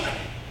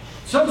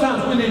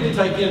 Sometimes we need to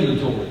take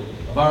inventory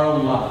of our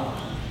own lives.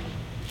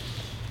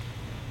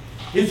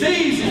 It's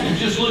easy to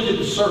just look at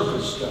the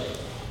surface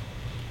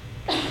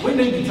stuff. We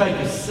need to take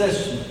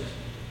assessment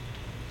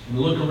and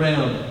look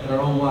around at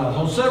our own lives.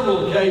 On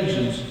several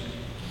occasions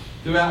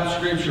throughout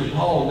Scripture,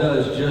 Paul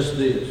does just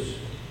this.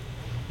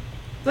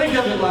 Think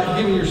of it like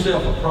giving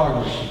yourself a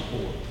progress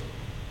report.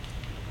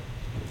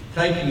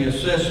 Taking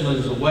assessment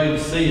as a way to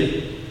see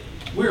it.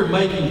 We're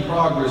making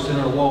progress in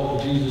our walk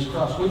with Jesus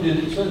Christ. We did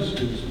it in Sunday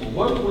school this morning.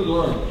 What did we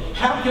learn?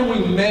 How can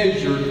we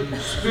measure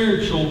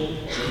spiritual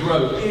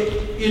growth?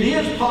 It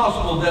is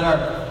possible that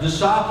our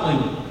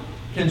discipling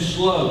can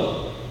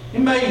slow. It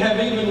may have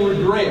even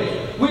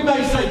regret. We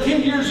may say,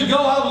 10 years ago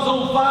I was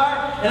on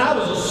fire, and I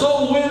was a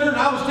soul winner, and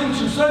I was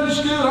teaching Sunday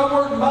school, and I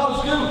worked in Bible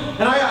school,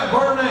 and I got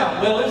burned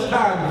out. Well, it's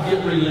time to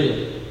get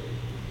relit.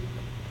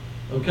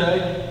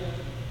 Okay?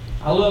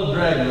 I love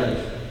drag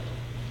racing.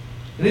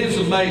 And it's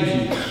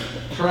amazing.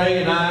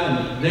 Trey and I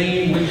and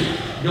Dean, we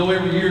go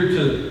every year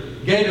to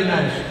Gator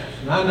Nationals.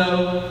 And I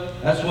know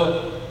that's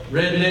what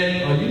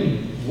redneck, or you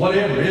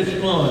whatever, it's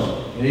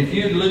fun. And if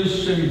you'd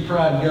lose some of your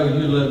pride and go,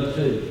 you'd love it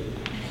too.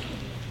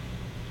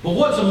 But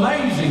what's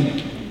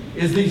amazing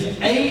is these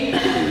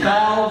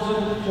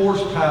 8,000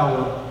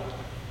 horsepower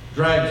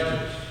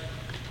dragsters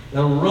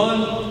that'll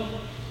run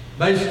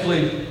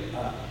basically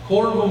a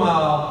quarter of a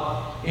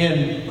mile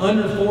in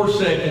under 4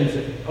 seconds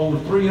at over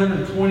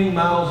 320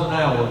 miles an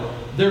hour.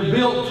 They're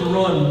built to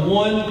run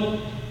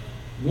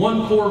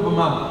one quarter of a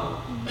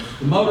mile.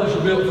 The motors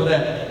are built for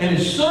that. And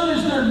as soon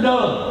as they're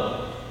done,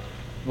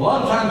 a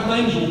lot of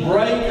times things will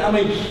break. I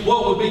mean,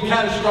 what would be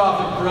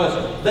catastrophic for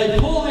us? They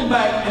pull them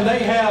back and they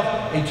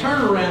have a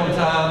turnaround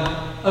time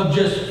of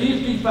just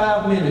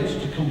 55 minutes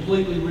to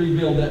completely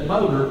rebuild that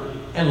motor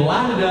and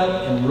line it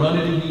up and run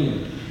it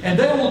again. And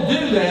they will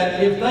do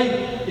that if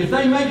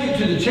they make it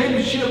to the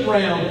championship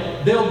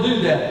round. They'll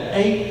do that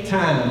 8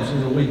 times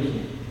in a weekend.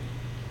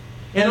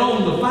 And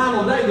on the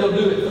final day, they'll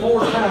do it 4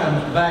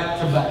 times back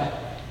to back.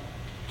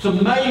 It's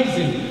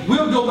amazing.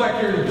 We'll go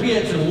back there in the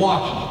pits and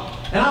watch them.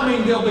 And I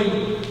mean, they'll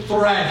be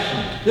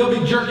thrashing. They'll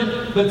be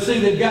jerking. But see,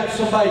 they've got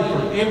somebody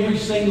for every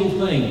single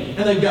thing.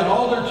 And they've got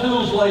all their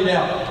tools laid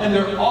out. And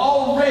they're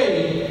all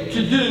ready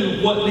to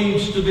do what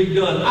needs to be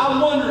done.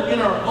 I wonder in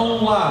our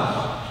own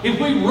lives, if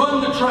we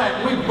run the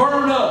track, we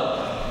burn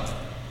up.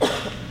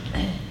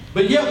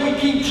 But yet we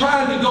keep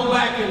trying to go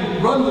back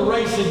and run the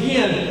race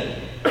again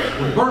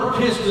with burnt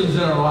pistons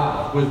in our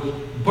life,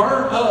 with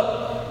burnt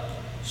up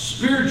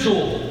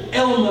spiritual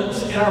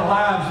elements in our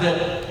lives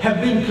that have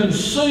been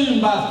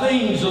consumed by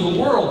things of the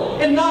world.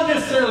 And not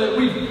necessarily that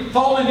we've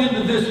fallen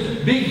into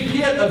this big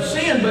pit of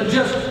sin, but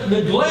just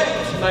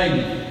neglect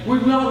maybe.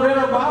 We've not read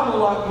our Bible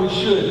like we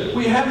should.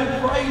 We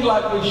haven't prayed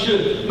like we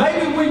should.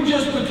 Maybe we've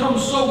just become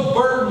so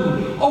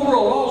burdened over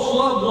a lost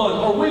loved one,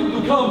 or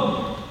we've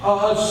become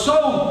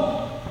so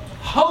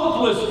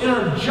hopeless in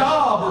our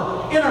job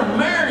or in our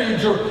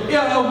marriage or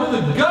with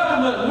the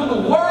government, with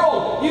the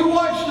world. You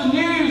watch the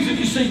news and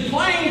you see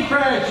plane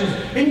crashes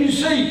and you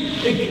see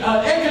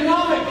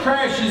economic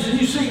crashes and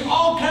you see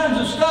all kinds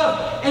of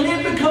stuff, and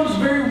it becomes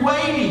very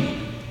weighty.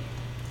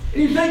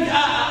 And you think,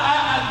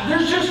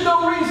 there's just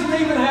no reason to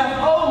even have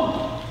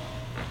hope.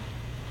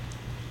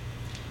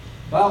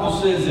 The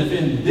Bible says if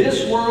in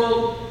this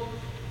world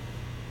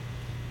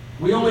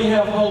we only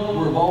have hope,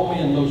 we're of all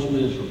men most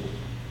miserable.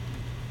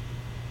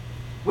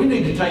 We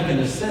need to take an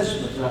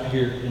assessment right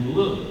here and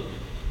look.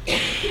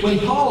 When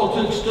Paul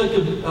took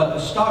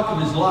stock of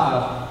his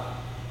life,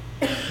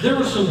 there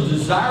were some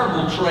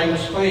desirable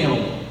traits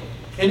found.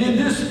 And in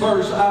this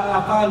verse,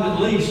 I find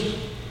at least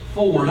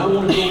 4, and I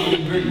want to go over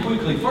them very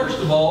quickly. First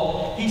of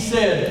all, he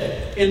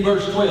said in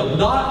verse 12,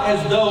 not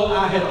as though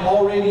I had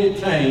already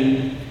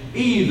attained,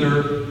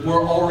 either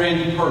were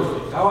already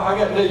perfect. I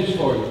got news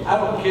for you. I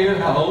don't care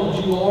how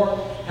old you are,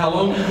 how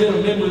long you've been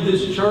a member of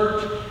this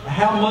church,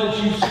 how much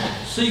you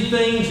see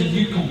things and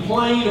you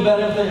complain about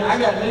everything. I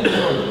got news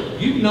for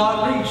you. You've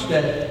not reached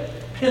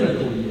that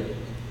pinnacle yet.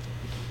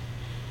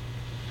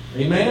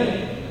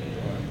 Amen?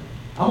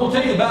 I'm going to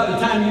tell you, about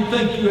the time you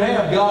think you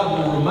have,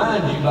 God will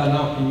remind you by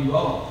knocking you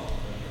off.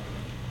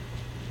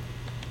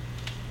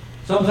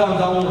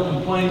 Sometimes I want to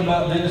complain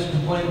about this,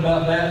 complain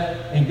about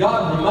that, and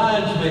God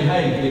reminds me,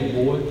 hey, big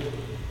boy,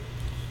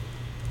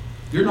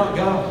 you're not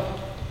God.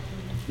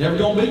 Never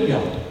going to be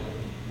God.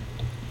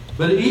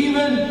 But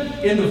even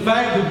in the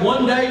fact that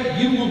one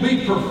day you will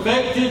be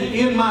perfected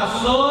in my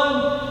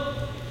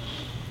Son,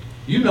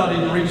 you've not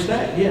even reached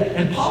that yet.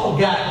 And Paul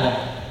got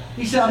that.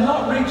 He said, I've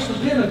not reached the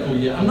pinnacle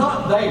yet. I'm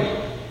not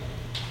there.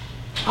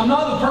 I'm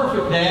not the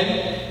perfect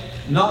daddy.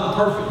 I'm not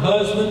the perfect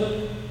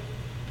husband.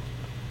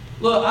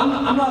 Look, I'm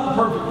not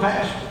the perfect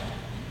pastor.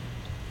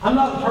 I'm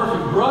not the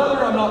perfect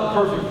brother. I'm not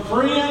the perfect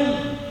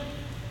friend.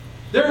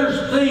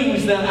 There's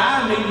things that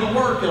I need to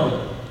work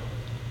on.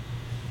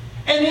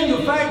 And in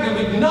the fact of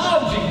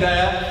acknowledging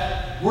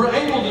that, we're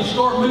able to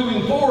start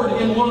moving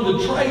forward in one of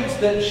the traits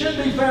that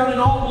should be found in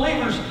all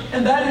believers,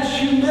 and that is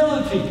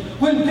humility.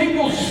 When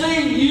people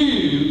see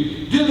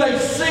you, do they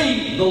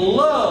see the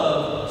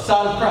love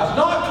side of Christ?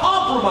 Not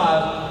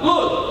compromise.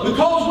 Look,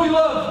 because we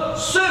love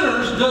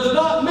sinners does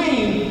not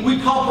mean we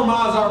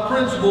compromise our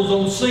principles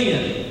on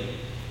sin.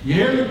 You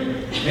hear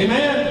me?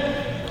 Amen?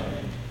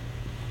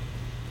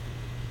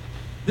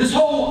 This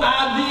whole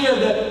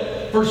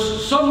for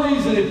some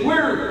reason, if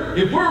we're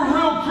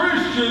real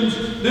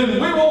Christians, then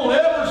we won't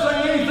ever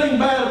say anything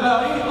bad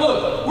about it.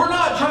 Look, we're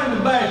not trying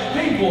to bash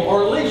people,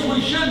 or at least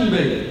we shouldn't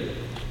be.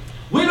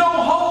 We don't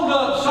hold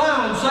up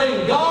signs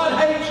saying God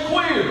hates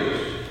queers.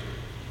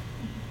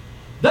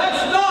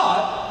 That's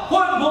not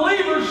what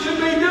believers should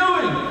be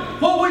doing.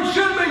 What we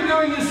should be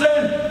doing is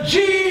saying,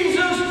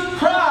 Jesus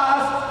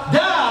Christ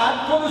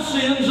died for the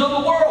sins of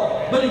the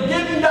world. But He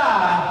didn't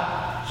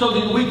die so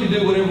that we can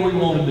do whatever we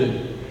want to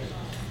do.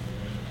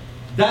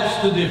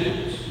 That's the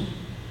difference.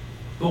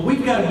 But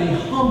we've got to be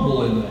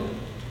humble in that.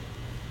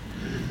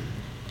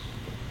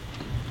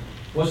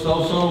 What's the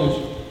old song?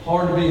 It's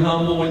hard to be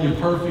humble when you're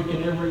perfect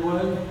in every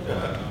way.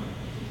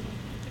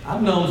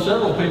 I've known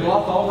several people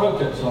I thought wrote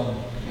that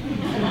song.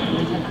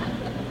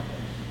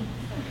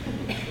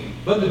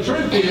 But the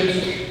truth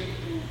is,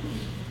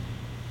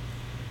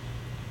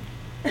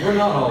 we're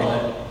not all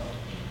that.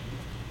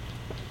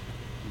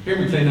 Hear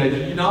me,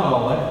 teenagers, you're not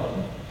all that.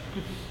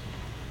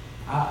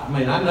 I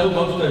mean, I know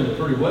most of them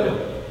pretty well.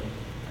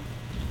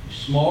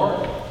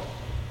 Smart,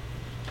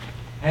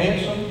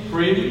 handsome,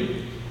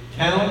 pretty,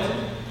 talented,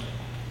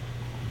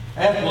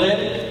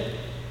 athletic,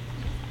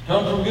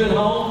 come from good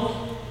homes.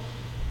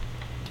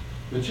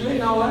 But you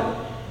ain't all that.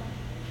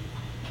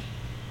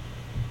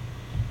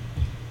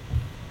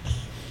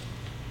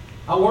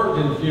 I worked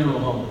in a funeral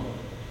home.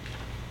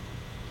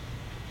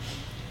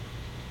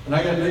 And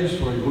I got news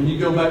for you. When you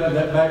go back to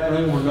that back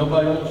room where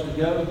nobody wants to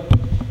go,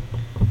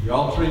 you're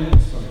all treated the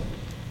same.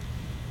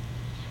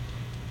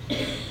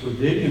 With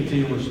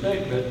dignity and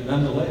respect, but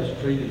nonetheless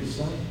treated the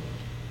same.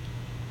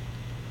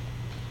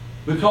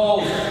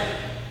 Because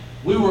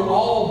we were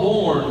all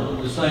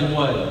born the same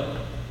way.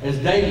 As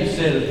David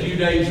said, a few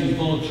days and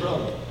full of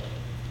trouble.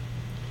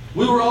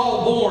 We were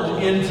all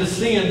born into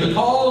sin. The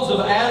cause of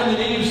Adam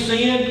and Eve's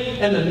sin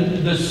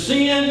and the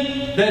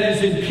sin that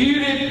is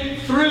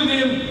imputed through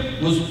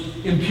them was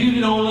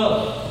imputed on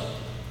us.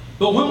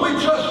 But when we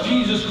trust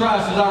Jesus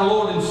Christ as our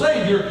Lord and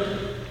Savior,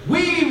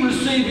 we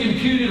receive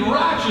imputed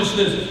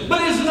righteousness.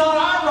 But it's not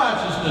our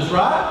righteousness,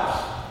 right?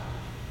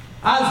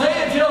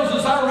 Isaiah tells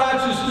us our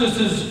righteousness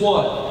is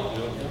what?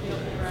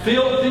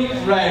 Filthy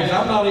rags.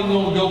 I'm not even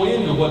going to go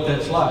into what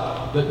that's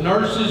like. But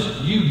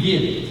nurses, you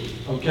get it.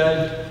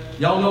 Okay?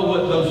 Y'all know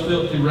what those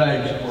filthy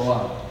rags are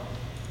like.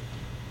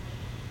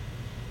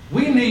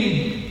 We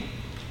need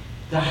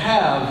to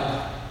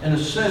have an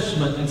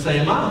assessment and say,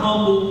 am I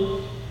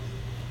humble?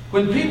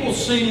 When people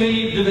see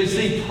me, do they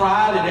see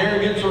pride and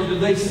arrogance, or do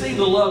they see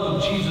the love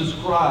of Jesus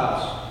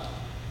Christ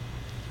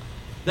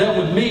that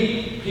would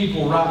meet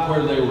people right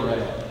where they were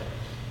at?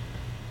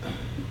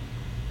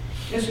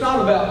 It's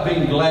not about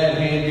being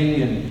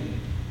glad-handing and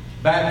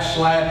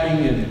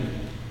backslapping and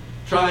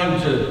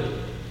trying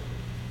to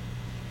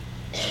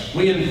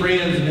win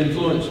friends and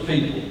influence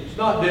people. It's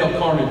not Dale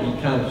Carnegie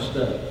kind of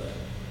stuff.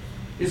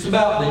 It's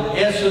about the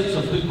essence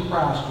of who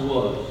Christ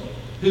was,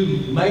 who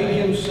made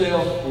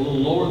Himself a little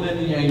lower than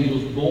the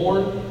angels,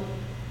 born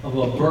of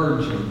a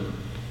virgin,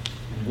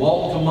 and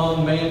walked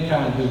among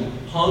mankind, who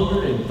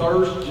hungered and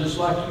thirsted just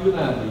like you and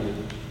I did,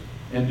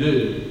 and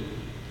do.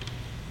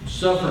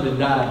 Suffered and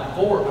died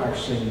for our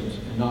sins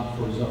and not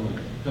for His own,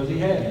 because He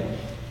had none.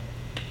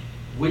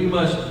 We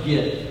must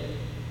get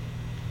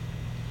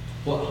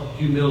what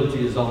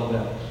humility is all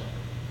about.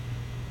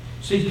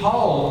 See,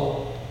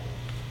 Paul,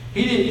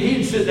 he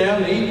didn't sit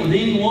down and eat with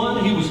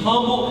anyone. He was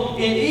humble,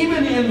 and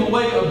even in the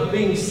way of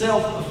being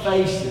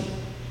self-effacing.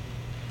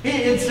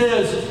 It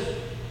says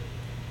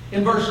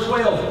in verse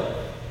 12,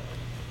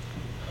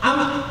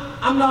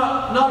 I'm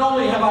not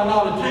only have I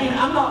not attained,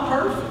 I'm not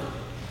perfect.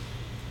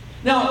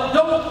 Now,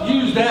 don't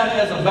use that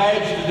as a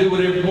badge to do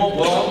whatever you want.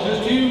 Well, I'm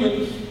just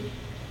human.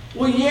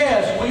 Well,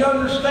 yes, we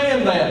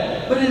understand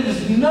that, but it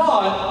is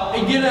not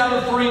a get out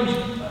of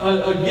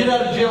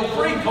jail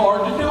free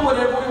card to do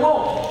whatever we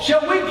want.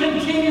 Shall we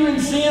continue in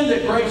sin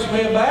that grace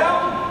may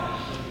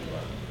abound?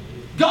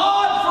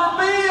 God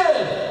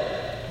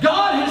forbid!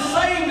 God has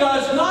saved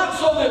us not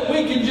so that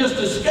we can just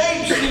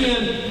escape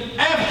sin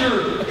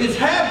after it's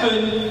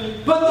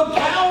happened, but the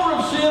power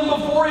of sin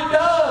before it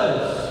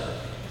does.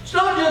 It's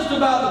not just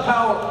about the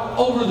power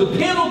over the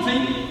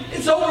penalty.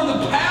 It's over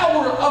the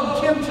power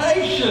of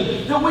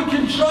temptation that we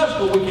can trust,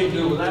 but we can't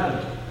do it without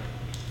it.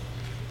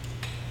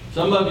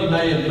 Some of you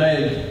may have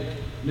made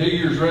New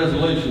Year's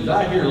resolutions.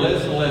 I hear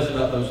less and less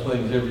about those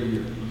things every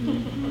year.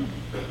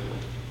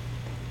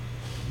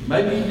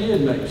 Maybe you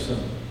did make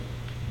some.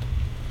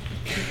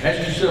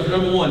 Ask yourself,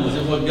 number one, is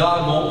it what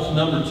God wants?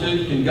 Number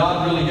two, can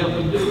God really help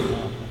him do it?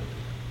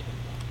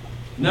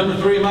 Number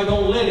three, am I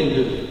going to let Him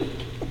do it?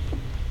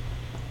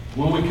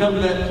 When we come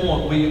to that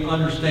point, we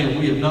understand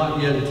we have not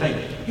yet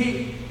attained.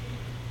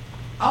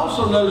 I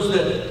also noticed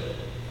that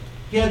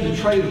he had the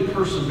trait of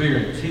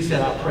perseverance. He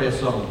said, I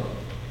press on.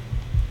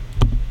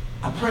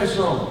 I press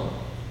on.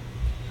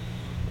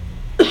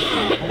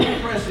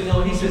 I'm pressing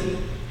on. He says,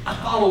 I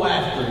follow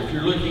after. If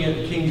you're looking at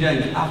the King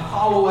James, I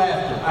follow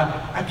after.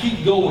 I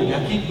keep going.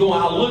 I keep going.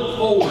 I look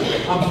forward.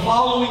 I'm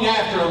following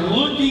after. I'm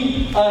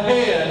looking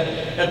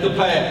ahead at the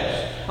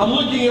past. I'm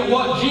looking at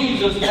what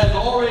Jesus has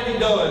already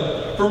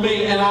done for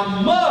me, and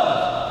I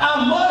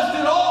must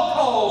at all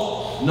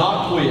costs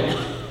not quit.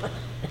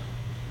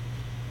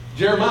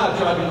 Jeremiah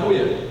tried to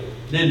quit,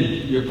 didn't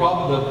he? The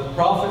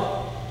prophet,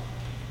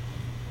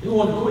 he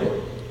wanted to quit.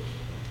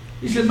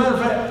 He said, matter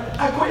of fact,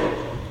 I quit.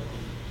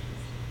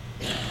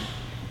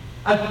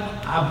 I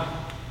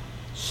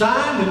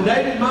signed and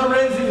dated my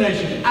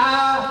resignation.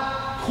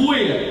 I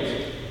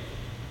quit.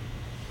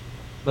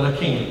 But I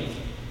can't.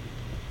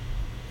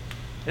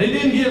 And he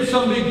didn't give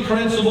some big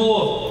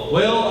principle of,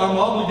 well, I'm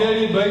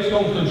obligated based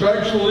on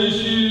contractual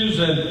issues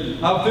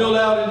and I've filled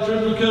out in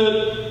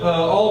triplicate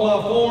all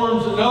my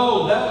forms.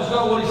 No, that was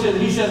not what he said.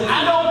 He said,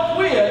 I don't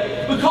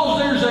quit because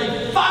there's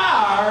a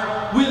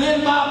fire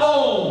within my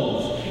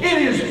bones.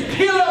 It is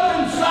pit up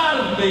inside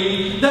of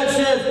me that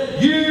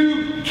says,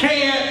 you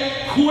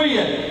can't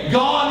quit.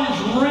 God is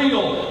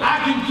real. I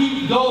can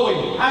keep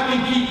going. I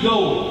can keep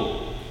going.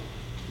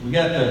 We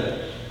got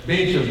the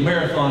bench of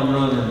marathon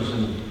runners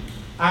and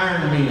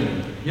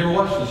Ironmen. You ever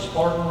watch the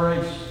Spartan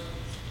race?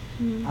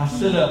 I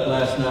sit up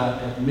last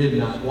night at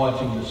midnight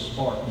watching the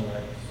Spartan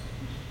race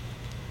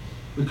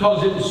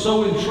because it was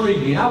so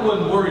intriguing. I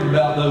wasn't worried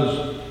about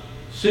those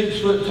 6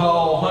 foot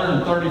tall,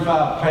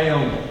 135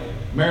 pound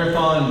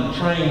marathon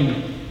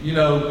trained,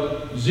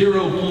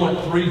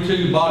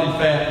 0.32 body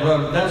fat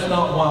runner. That's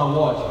not why I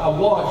watched. I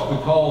watched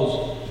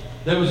because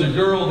there was a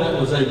girl that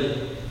was a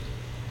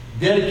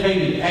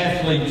dedicated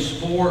athlete,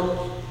 sport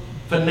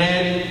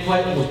fanatic,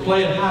 was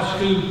playing high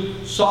school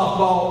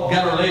softball,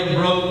 got her leg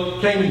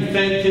broke, came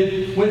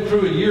infected, went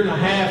through a year and a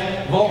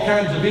half of all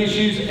kinds of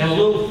issues, and a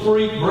little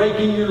freak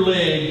breaking your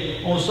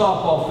leg on a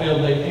softball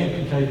field, they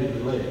amputated her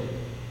leg.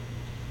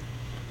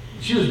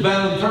 She was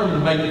bound and determined to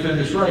make it through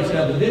this race.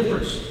 Now the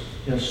difference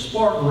in a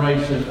Spartan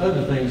race and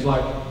other things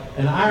like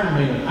an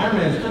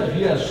Ironman's tough.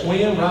 You got to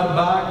swim, ride a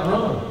bike,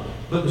 run.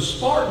 But the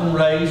Spartan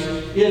race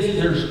is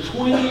there's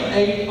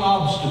 28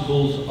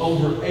 obstacles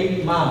over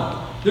 8 miles.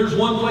 There's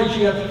one place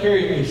you have to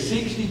carry a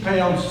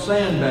 60-pound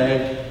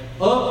sandbag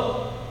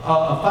up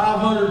a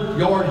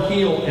 500-yard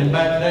hill and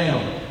back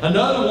down.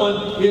 Another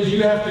one is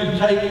you have to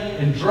take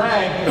and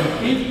drag a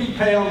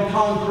 50-pound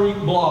concrete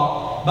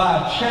block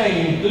by a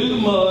chain through the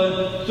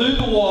mud, through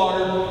the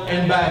water,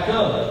 and back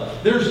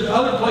up. There's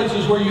other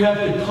places where you have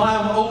to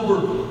climb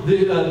over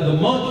the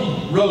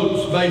monkey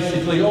ropes,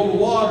 basically, over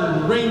water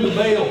and ring the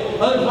bell.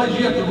 Other places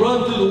you have to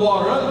run through the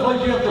water. Other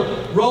places you have to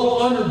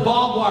roll under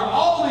barbed wire.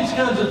 All these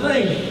kinds of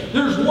things.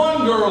 There's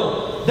one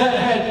girl that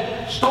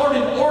had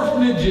started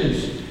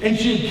orphanages, and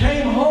she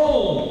came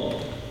home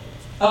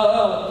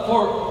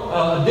for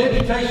a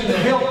deputation to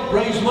help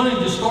raise money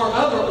to start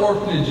other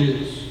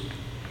orphanages.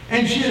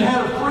 And she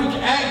had a freak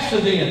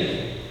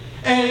accident.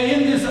 And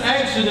in this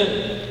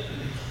accident,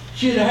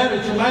 she had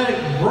a traumatic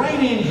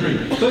brain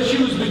injury, but she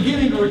was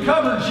beginning to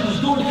recover. She was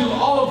going through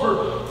all of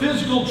her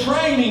physical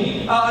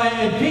training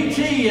and PT,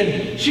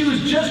 and she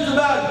was just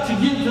about to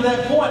get to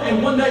that point.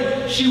 And one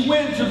day, she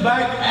went to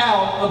back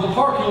out of the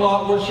parking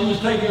lot where she was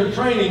taking her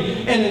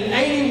training, and an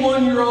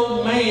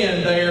 81-year-old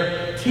man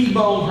there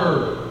T-boned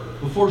her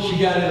before she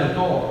got in her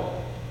car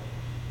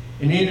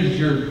and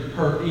injured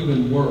her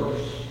even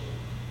worse.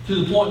 To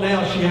the point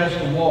now she has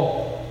to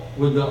walk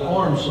with the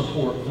arm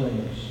support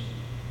things,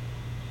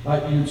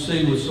 like you'd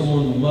see with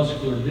someone with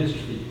muscular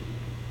dystrophy.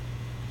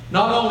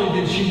 Not only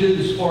did she do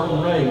the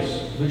Spartan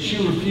race, but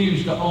she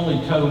refused to only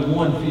tow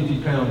one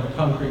 50-pound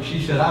concrete. She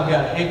said, I've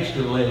got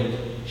extra legs.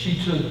 She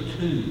took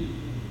 2.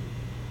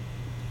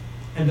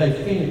 And they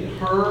finished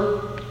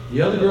her,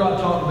 the other girl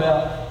I talked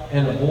about,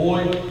 and a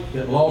boy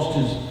that lost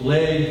his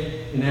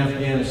leg in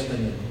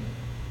Afghanistan.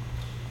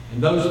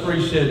 And those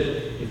 3 said,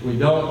 if we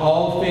don't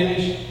all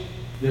finish,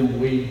 then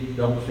we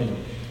don't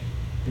finish.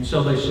 And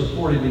so they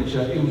supported each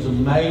other. It was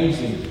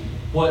amazing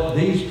what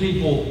these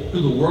people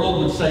who the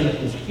world would say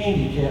is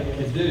handicapped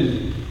could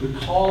do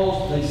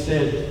because they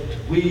said,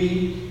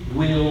 we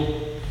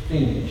will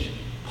finish.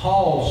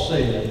 Paul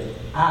said,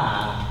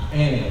 I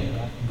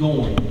am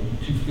going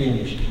to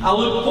finish. I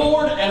look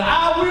forward and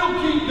I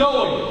will keep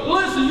going.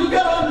 Listen, you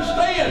got to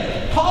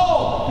understand,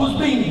 Paul was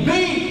being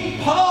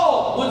beat.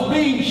 Paul was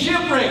being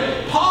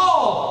shipwrecked.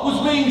 Paul was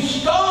being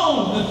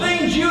stoned. The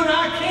things you and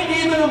I can't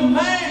even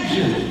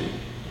imagine.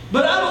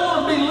 But I don't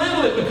want to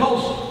belittle it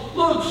because,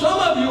 look, some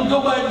of you will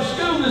go back to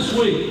school this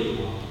week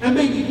and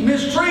be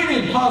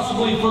mistreated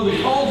possibly for the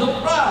cause of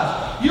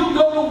Christ. You'll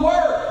go to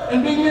work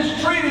and be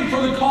mistreated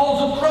for the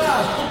cause of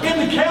Christ. In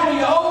the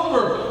county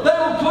over, they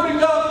were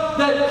putting up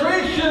that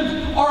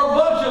Christians are a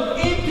bunch of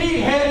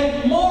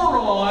empty-headed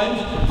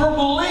morons for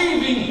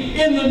believing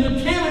in the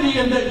nativity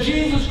and that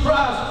Jesus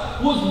Christ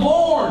was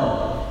born.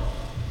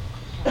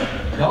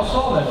 Y'all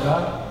saw that,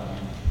 right?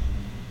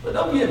 But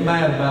don't get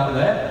mad about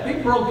that. Be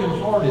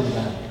brokenhearted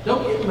about it.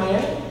 Don't get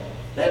mad.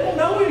 They don't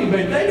know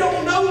anybody. They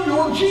don't know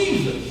your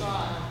Jesus.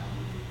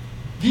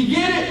 Do you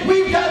get it?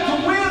 We've got to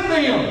win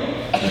them.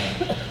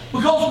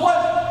 Because what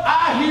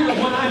I hear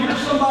when I hear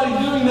somebody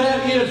doing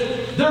that is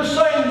they're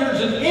saying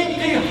there's an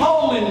empty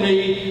hole in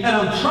me and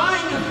I'm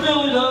trying to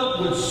fill it up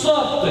with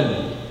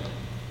something.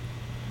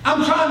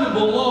 I'm trying to to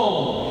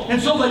belong.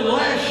 And so they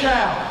lash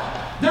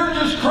out. They're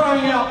just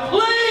crying out,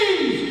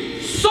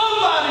 please,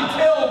 somebody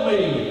tell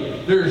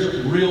me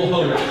there's real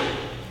hope.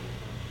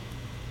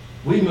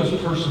 We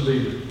must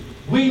persevere.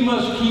 We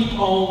must keep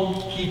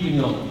on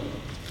keeping on.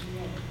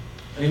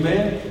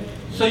 Amen?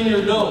 Senior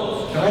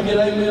adults, can I get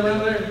amen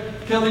right there?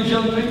 Tell these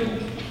young people,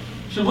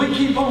 should we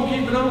keep on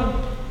keeping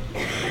on?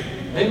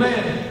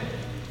 Amen.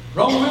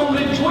 Wrong, we don't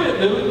need to quit,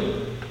 do we?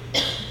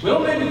 We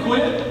don't need to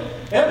quit.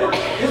 Ever?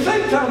 It's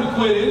ain't time to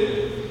quit, is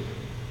it?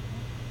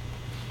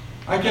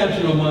 I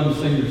count you among the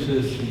senior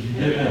citizens.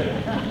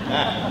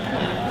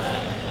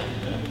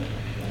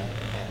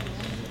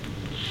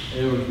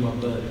 There was my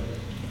buddy.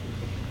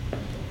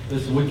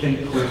 Listen, we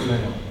can't quit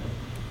now.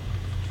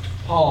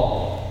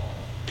 Paul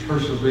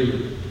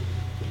persevered.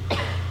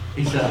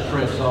 He said, I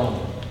press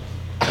on.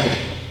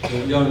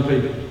 But young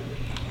people,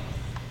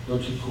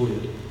 don't you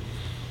quit.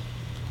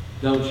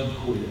 Don't you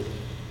quit.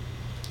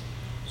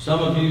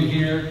 Some of you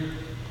here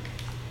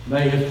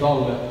may have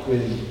thought about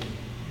quitting.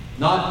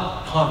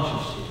 Not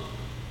consciously.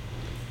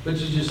 But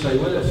you just say,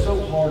 well, it's so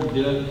hard to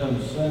get up and come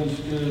to Sunday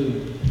school.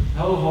 And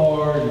so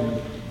hard.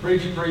 And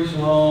preach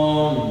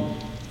long.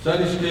 And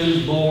Sunday school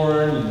is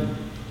boring. And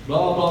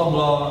blah, blah,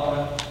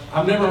 blah.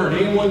 I've never heard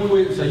anyone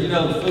quit and say, you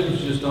know, the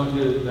food's just not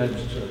good at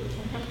Baptist church.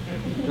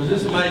 Because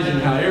it's amazing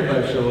how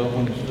everybody show up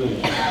when there's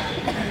food.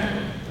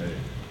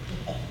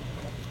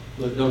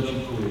 But don't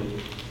you quit.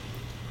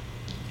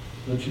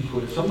 Don't you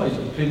quit. Somebody's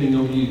depending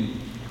on you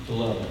to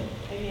love them.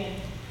 Amen.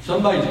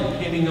 Somebody's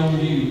depending on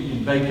you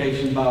in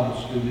Vacation Bible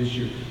School this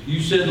year. You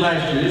said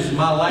last year, this is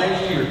my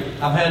last year.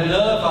 I've had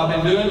enough. I've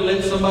been doing it.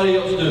 Let somebody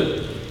else do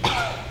it.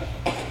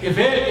 If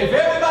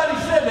everybody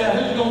said that,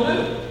 who's going to do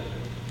it?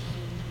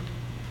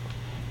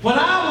 When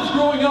I was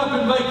growing up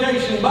in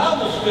Vacation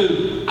Bible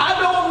School, I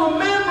don't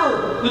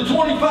remember the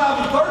 25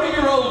 and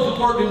 30-year-olds that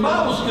worked in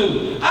Bible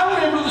school. I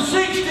remember the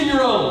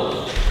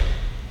 60-year-olds.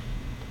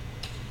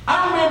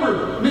 I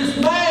remember Miss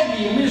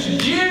Maggie and Miss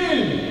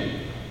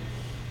June.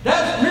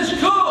 That's Miss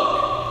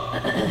Cook.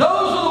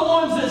 Those are the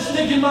ones that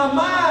stick in my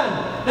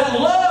mind, that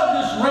love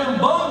this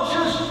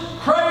rambunctious,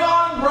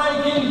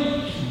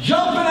 crayon-breaking,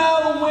 jumping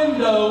out a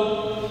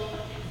window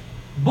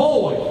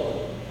boy.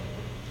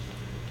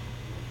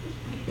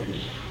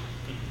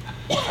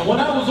 And when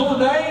I was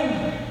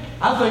ordained,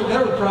 I think they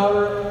were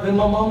prouder than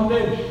my mom and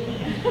daddy.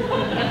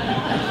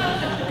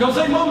 Because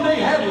see, mom and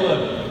daddy had to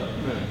love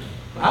me.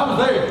 I was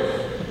there.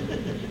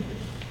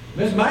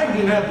 Miss Maggie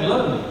didn't have to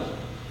love me.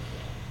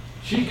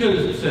 She could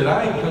have said,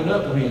 I ain't putting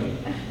up with him.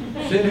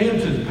 Send him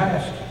to the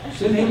pastor.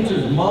 Send him to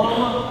his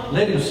mama.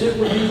 Let him sit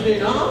with his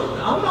dad.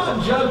 I'm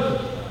not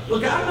joking.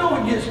 Look, I know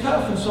it gets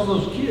tough in some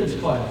of those kids'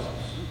 classes.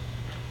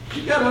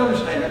 You've got to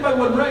understand, everybody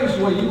wasn't raised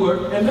the way you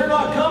were, and they're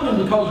not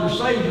coming because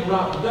they're saved and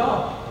right with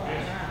God.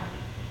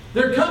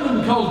 They're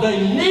coming because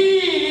they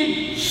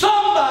need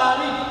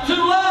somebody to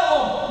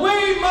love them.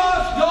 We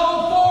must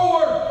go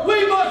forward.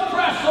 We must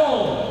press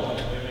on.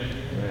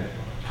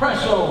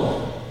 Press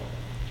on.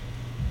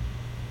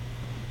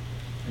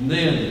 And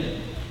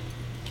then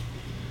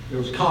there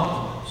was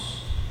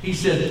confidence. He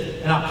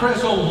said, and I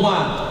press on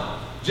why?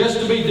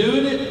 Just to be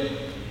doing it?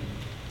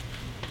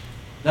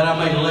 That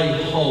I may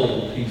lay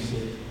hold, he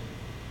said.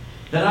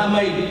 That I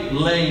may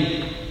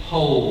lay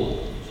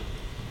hold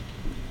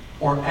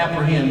or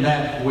apprehend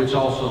that for which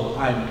also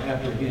I am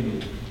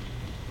apprehended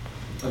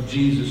of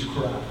Jesus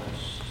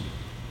Christ.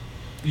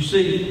 You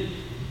see,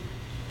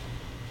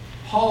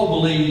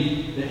 Paul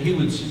believed that he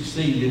would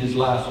succeed in his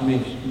life's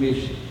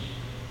mission.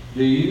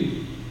 Do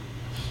you?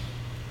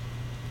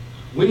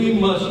 We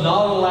must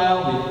not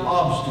allow the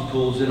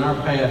obstacles in our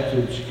path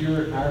to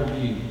obscure our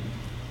view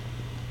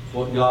of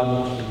what God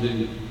wants to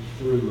do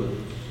through us.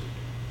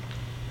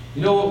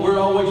 You know what we're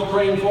always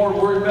praying for,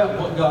 worried about?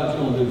 What God's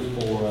going to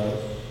do for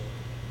us.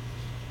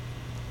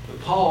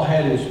 But Paul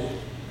had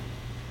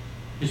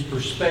his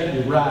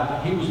perspective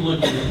right. He was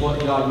looking at what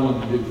God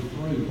wanted to do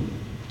through him.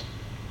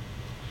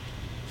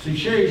 See,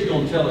 Sherry's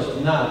going to tell us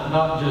tonight,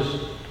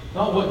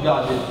 not what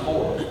God did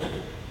for her,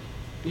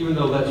 even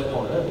though that's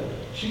part of it.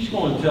 She's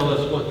going to tell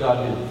us what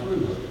God did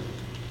through her.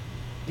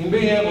 And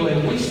being able,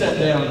 and we sat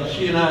down,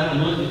 she and I,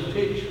 and looked at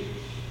pictures.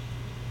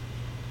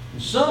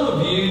 And some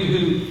of you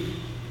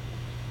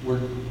who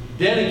were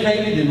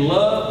dedicated and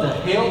loved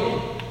to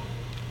help,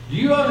 do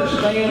you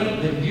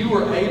understand that you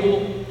were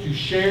able to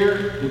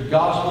share the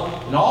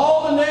gospel and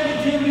all the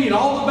negativity and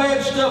all the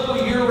bad stuff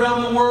we hear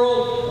around the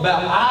world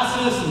about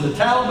ISIS and the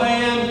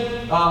Taliban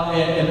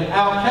and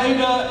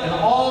Al-Qaeda and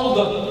all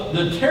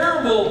the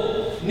terrible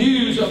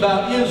news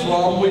about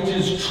Islam, which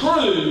is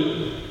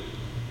true?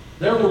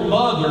 There were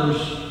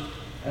mothers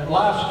at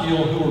Life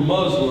Skill who were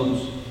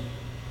Muslims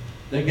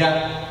that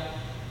got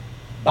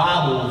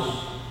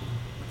Bibles,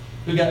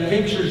 who got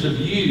pictures of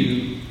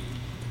you,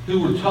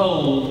 who were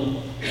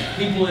told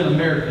people in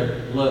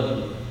America love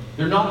you.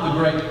 They're not the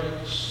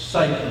great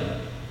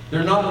Satan.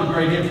 They're not the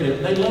great infidel.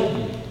 They love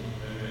you.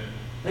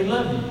 They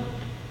love you.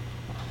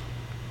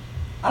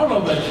 I don't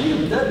know about you,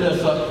 but that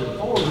does something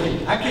for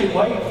me. I can't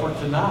wait for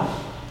tonight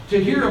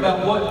to hear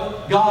about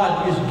what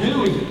God is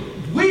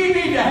doing. We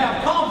need to have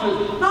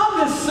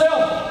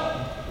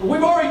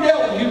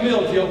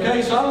guilty,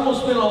 okay? So I don't want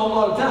to spend a whole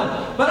lot of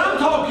time. But I'm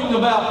talking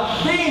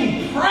about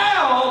being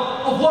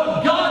proud of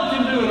what God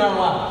can do in our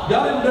lives.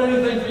 God ever done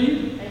anything for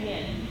you?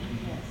 Amen.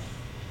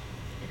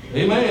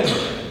 Yes.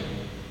 Amen.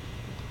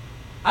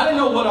 I didn't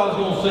know what I was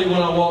going to see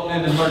when I walked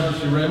in the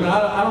emergency room, and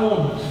I don't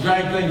want to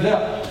drag things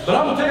out. But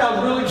I'm going to tell you, I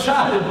was really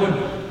excited when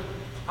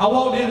I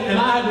walked in and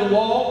I had to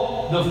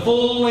walk the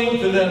full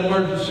length of that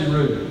emergency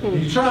room.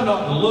 You try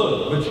not to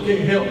look, but you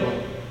can't help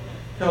it.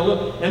 Kind of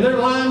look. And they're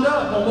lined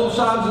up on both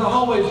sides of the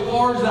hallway as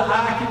far as the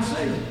eye can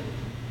see.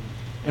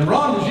 And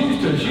Rhonda's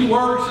used to it. She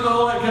works and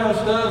all that kind of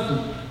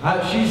stuff.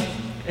 And she's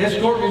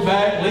escorting me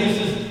back.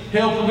 Lisa's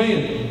helping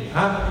me.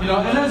 And,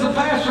 and as a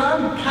pastor,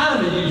 I'm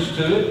kind of used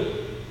to it.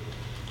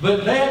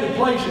 But they had to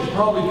place it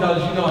probably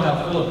because you know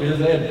how Philip is.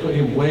 They had to put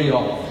him way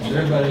off from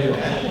everybody else.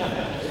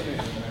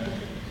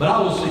 But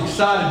I was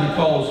excited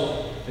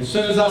because as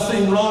soon as I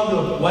seen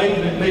Rhonda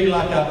waving at me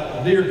like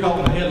a deer caught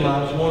in the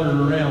headlights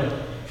wandering around,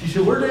 she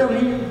said, "We're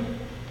down here."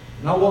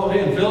 And I walked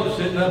in, Philip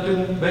sitting up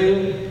in the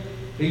bed.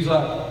 He's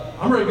like,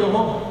 "I'm ready to go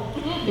home.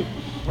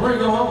 I'm ready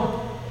to go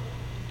home."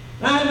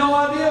 And I had no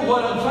idea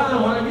what I'd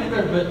find when I get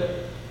there,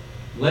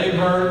 but leg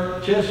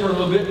hurt, chest hurt a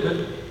little bit, but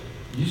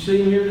you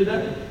see him here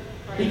today.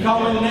 He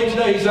called me the next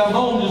day. He said, "I'm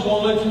home, just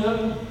want to let you know."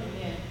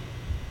 Amen.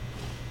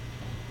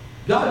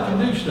 God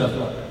can do stuff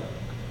like that.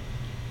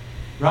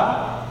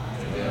 Right?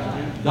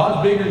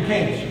 God's bigger than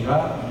cancer,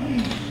 right?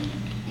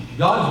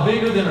 God's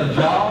bigger than our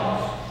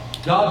jobs.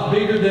 God's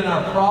bigger than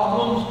our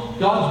problems.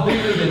 God's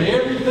bigger than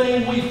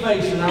everything we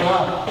face in our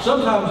life.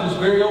 Sometimes it's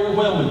very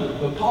overwhelming,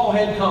 but Paul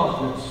had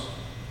confidence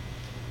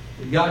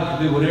that God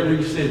could do whatever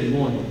he said he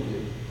wanted to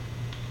do.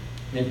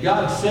 And if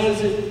God says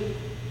it,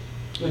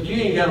 look, you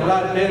ain't got to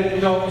write it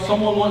down.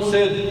 Someone once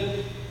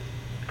said,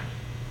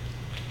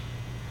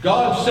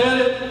 "God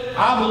said it,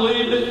 I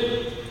believe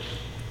it,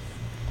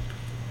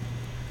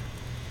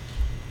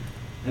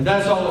 and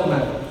that's all that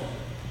matters."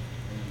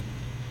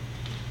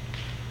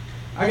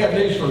 I got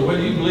news for you.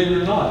 Whether you believe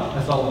it or not,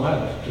 that's all that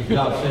matters, because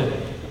God said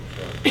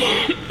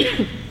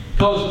it.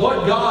 Because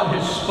what God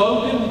has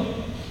spoken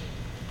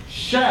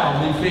shall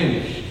be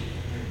finished.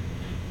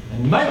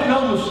 And make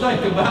no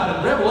mistake about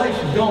it,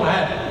 Revelation is going to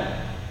happen.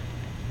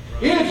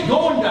 It's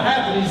going to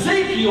happen.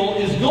 Ezekiel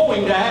is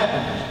going to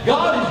happen.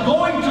 God is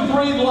going to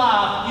breathe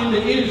life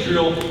into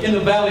Israel in the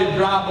valley of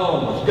dry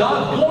bones.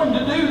 God's going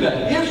to do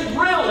that. It's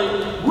really,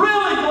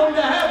 really going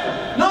to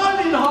happen.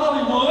 Not in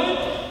Hollywood.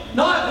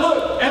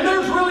 And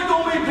there's really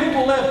going to be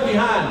people left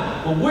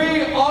behind. But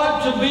we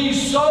ought to be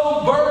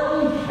so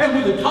burdened and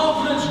with the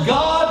confidence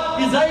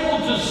God is able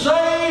to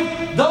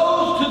save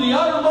those to the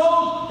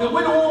uttermost that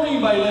we don't want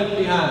anybody left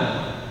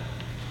behind.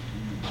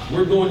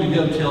 We're going to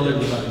go tell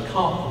everybody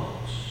confidence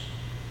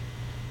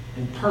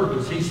and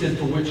purpose. He said,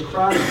 "For which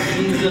Christ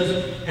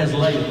Jesus has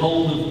laid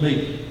hold of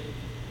me."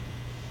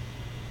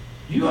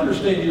 You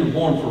understand you were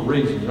born for a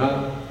reason,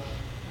 right?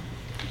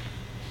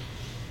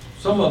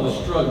 Some of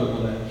us struggle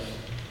with that.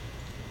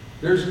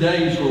 There's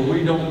days where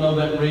we don't know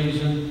that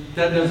reason.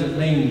 That doesn't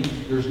mean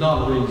there's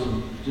not a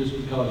reason just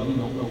because you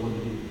don't know what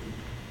it is.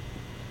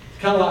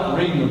 It's kind of like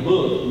reading a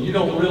book. You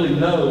don't really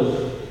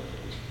know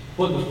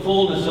what the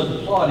fullness of the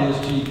plot is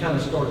till you kind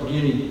of start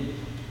getting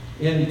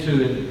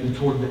into it and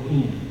toward the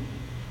end.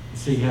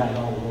 See how it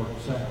all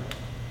works out.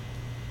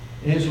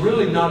 And it's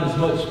really not as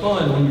much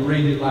fun when you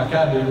read it like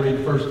I do, read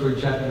the first 3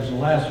 chapters and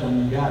the last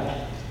one, you got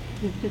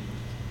it.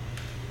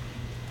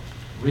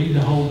 Read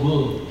the whole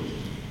book.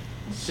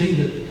 See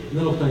the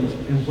little things.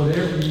 And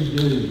whatever you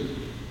do,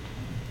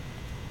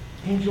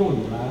 enjoy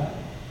the ride.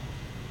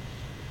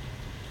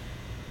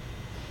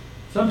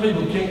 Some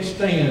people can't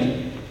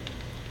stand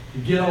to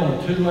get on a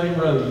 2-lane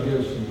road and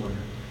go somewhere.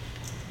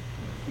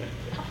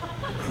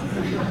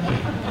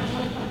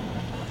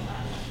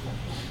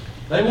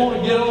 They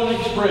want to get on the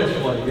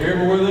expressway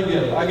everywhere they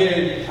go. I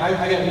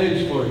got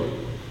news for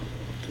you.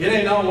 It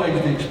ain't always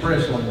the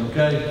express lane,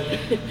 okay?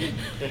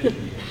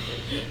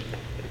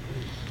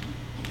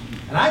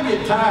 And I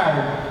get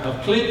tired of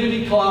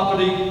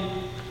clippity-cloppity,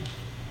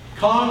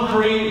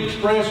 concrete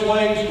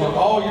expressways where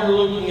all you're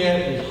looking at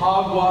is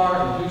hog wire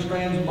and 2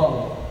 strands of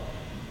barbed.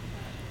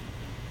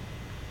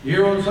 You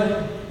hear what I'm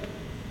saying?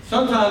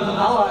 Sometimes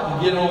I like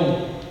to get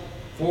on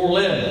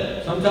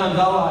 411. Sometimes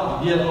I like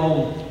to get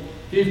on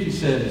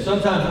 57.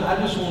 Sometimes I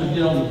just want to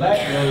get on the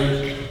back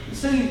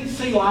roads and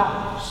see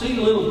life, see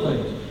little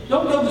things.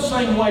 Don't go the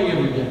same way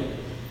every day.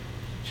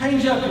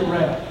 Change up your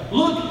route.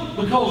 Look,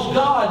 because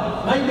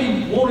God may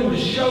be wanting to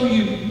show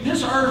you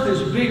this earth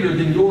is bigger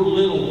than your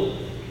little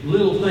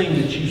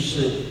thing that you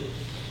see.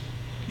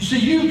 You see,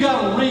 you've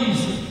got a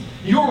reason.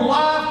 Your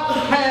life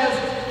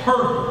has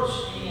purpose.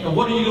 And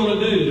what are you going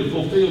to do to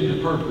fulfill your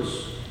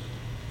purpose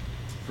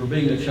for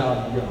being a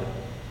child of God?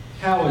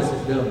 How is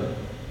it done?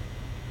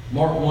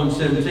 Mark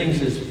 1:17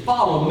 says,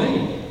 "Follow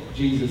me,"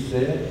 Jesus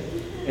said,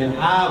 "and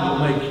I will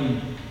make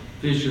you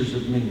fishers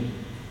of men."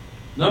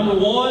 Number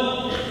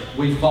 1,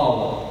 we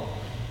follow.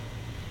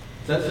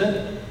 Is that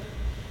simple?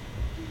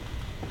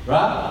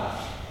 Right?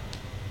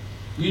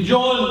 You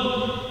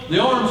join the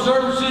armed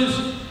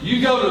services,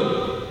 you go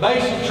to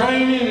basic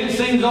training, it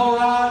seems all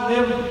right,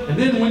 and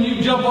then when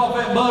you jump off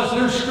that bus,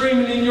 they're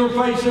screaming in your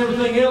face and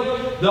everything else.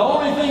 The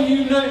only thing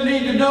you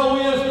need to know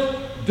is,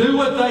 do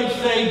what they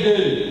say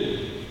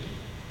do.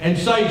 And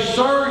say,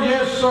 sir,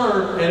 yes,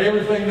 sir, at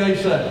everything they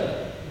say.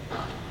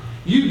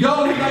 You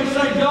go when they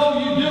say go,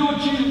 you do what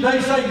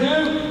they say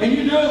do, and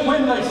you do it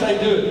when they say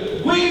do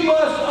it. We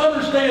must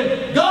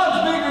understand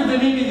God's bigger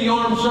than any of the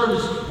armed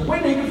services. We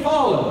need to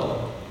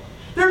follow.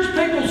 There's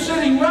people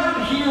sitting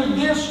right here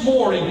this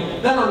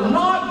morning that are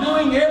not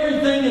doing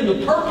everything in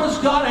the purpose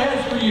God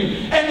has for you.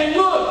 And then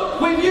look,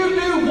 when you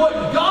do what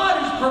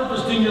God has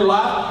purposed in your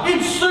life,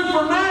 it's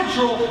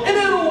supernatural, and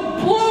it'll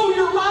blow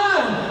your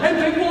mind.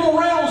 And people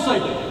around will say,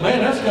 man,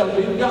 that's got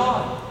to be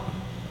God.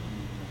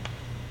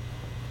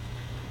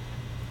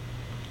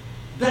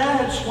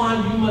 That's why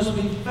you must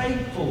be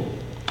faithful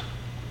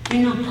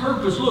in your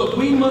purpose. Look,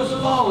 we must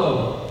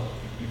follow.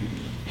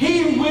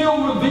 He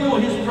will reveal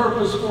His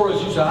purpose for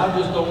us. You say, I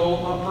just don't know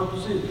what my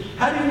purpose is.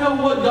 How do you know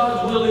what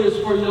God's will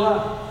is for your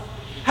life?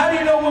 How do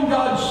you know when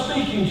God's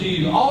speaking to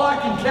you? All I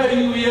can tell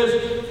you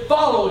is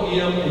follow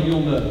Him and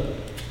you'll know.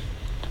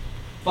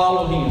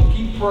 Follow Him.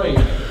 Keep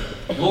praying.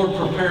 Lord,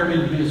 prepare me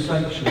to be a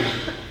sanctuary.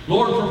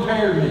 Lord,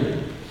 prepare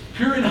me.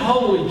 Pure and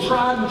holy,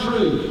 tried and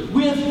true.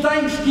 With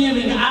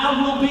thanksgiving,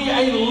 I will be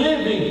a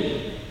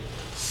living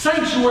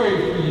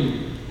sanctuary for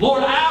you.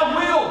 Lord, I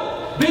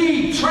will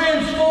be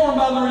transformed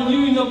by the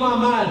renewing of my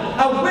mind.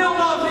 I will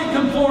not be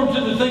conformed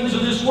to the things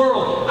of this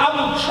world.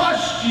 I will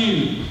trust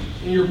you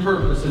in your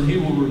purpose, and He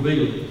will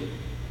reveal it.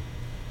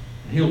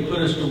 And He'll put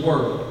us to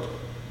work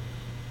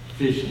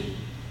fishing.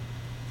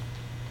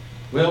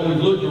 Well, we've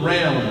looked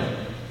around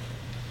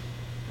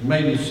and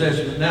made an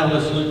assessment. Now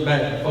let's look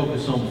back and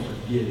focus on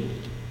forgetting.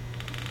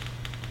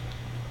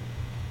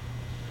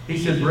 He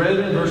said,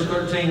 brethren, verse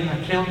 13,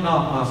 I count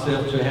not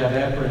myself to have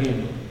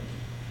apprehended.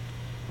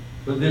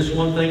 But this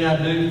one thing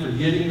I do,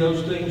 forgetting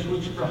those things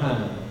which are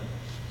behind,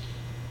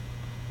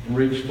 and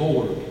reach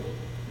forward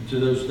to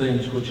those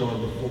things which are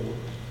before.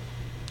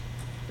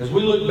 As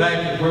we look back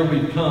at where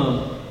we've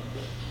come,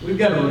 we've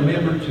got to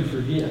remember to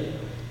forget.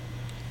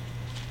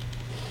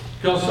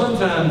 Because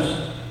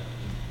sometimes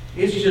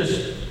it's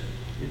just,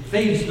 it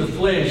feeds the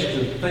flesh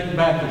to think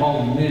back of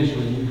all the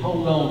misery and we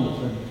hold on to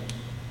things.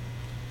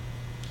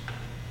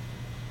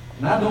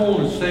 And I don't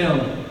want to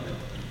sound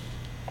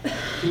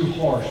too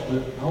harsh,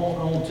 but I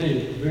want to tell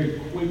you a very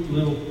quick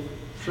little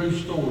true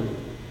story.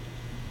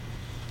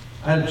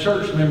 I had a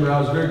church member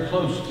I was very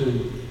close to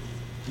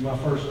in my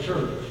first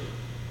church.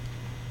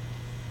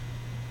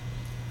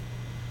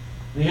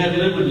 He had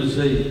liver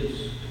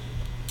disease.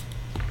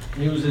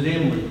 He was at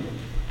Emory,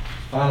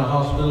 as fine a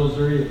hospital as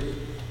there is.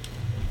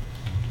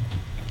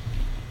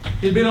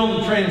 He'd been on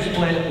the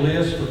transplant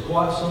list for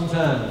quite some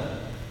time.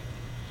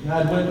 And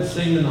I went to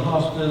see him in the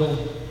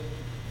hospital.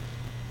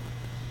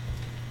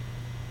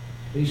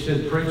 He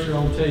said, preacher,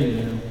 I'll tell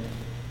you now.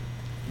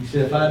 He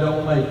said, if I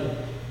don't make it,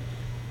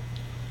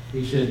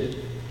 he said,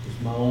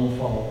 it's my own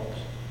fault.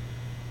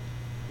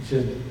 He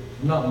said,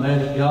 I'm not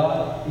mad at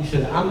God. He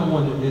said, I'm the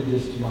one that did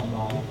this to my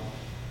body.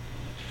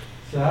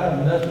 He said, I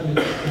have nothing.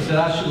 He said,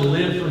 I should have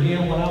lived for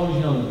Him when I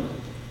was younger.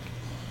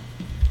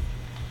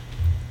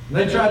 And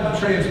they tried to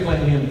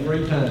transplant him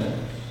 3 times.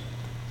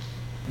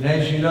 And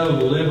as you know,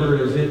 the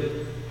liver, as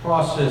it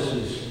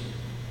processes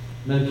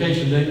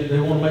medication, they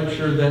want to make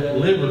sure that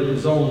liver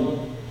is on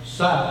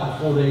site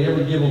before they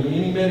ever give them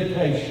any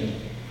medication,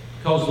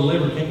 because the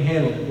liver can't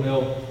handle it.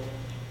 Well,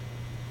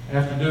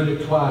 after doing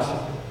it twice,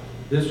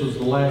 this was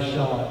the last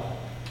shot.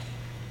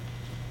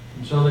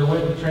 And so they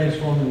went to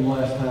transform him the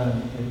last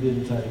time, and it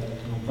didn't take it.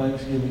 On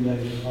Thanksgiving Day,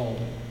 they called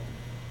him.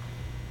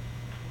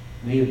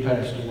 And he had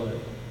passed away.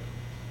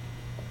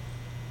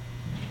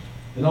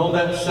 And on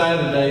that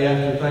Saturday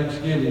after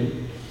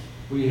Thanksgiving,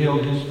 we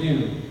held his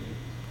funeral.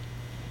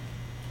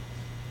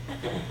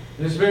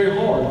 It's very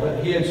hard,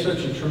 but he had such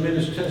a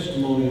tremendous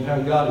testimony of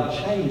how God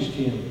had changed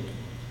him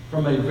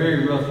from a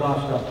very rough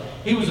lifestyle.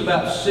 He was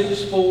about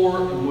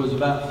 6'4" and was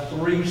about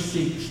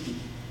 360,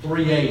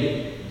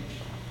 380.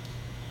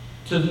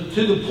 To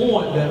the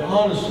point that,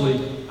 honestly,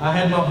 I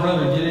had my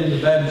brother get in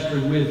the baptistry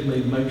with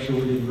me to make sure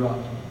we didn't drop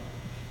him.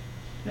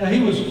 Now,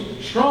 he was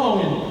strong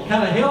and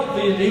kind of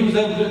healthy, and he was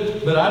able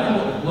to, but I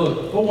didn't,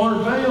 look,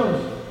 400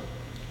 pounds?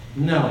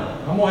 No,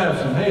 I'm going to have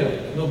some help,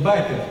 a little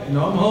backup. You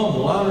know, I'm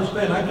humble. I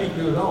understand. I can't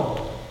do it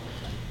all.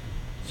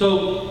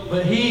 So,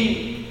 but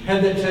he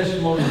had that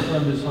testimony in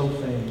front of his whole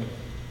family.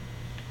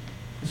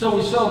 And so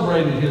we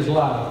celebrated his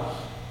life,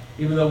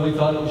 even though we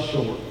thought it was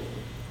short.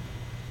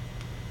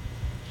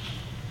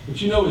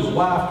 But you know, his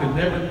wife could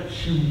never,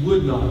 she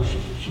would not,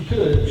 she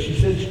could, she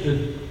said she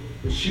could,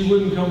 but she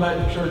wouldn't come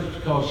back to church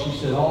because she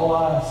said, all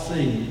I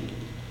see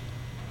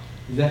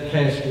is that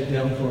casket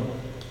down front.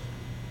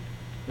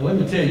 Now let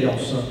me tell y'all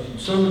something.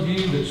 Some of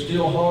you that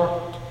still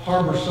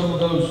harbor some of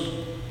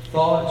those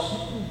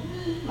thoughts,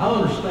 I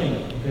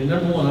understand. Okay,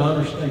 number one, I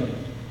understand.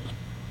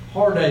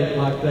 Heartache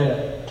like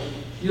that,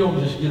 you don't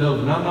just get over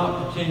it. And I'm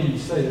not pretending to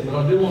say it, but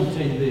I do want to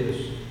tell you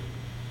this.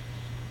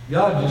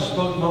 God just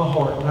spoke to my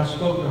heart, and I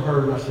spoke to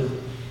her, and I said,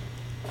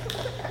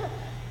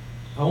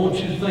 I want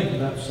you to think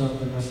about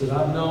something. I said,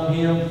 I've known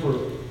him for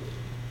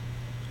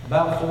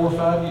about 4 or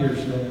 5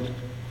 years now.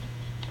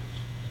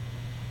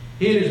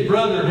 He and his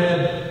brother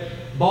had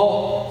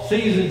bought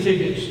season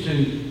tickets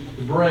to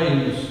the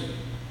Braves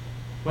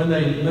when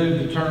they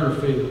moved to Turner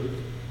Field.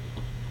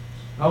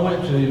 I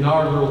went to the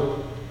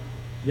inaugural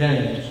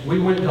games. We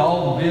went to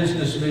all the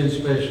businessmen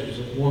specials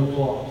at 1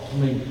 o'clock. I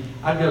mean,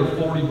 I'd go to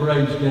 40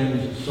 Braves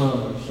games at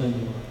summer, it seemed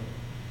like.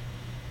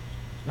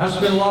 I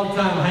spent a lot of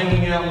time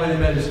hanging out with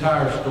him at his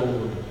tire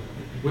store.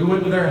 We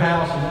went to their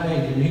house in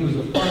age, and he was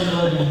a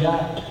fun-loving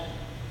guy.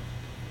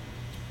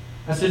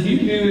 I said,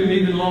 you knew him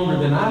even longer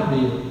than I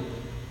did.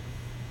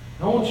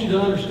 I want you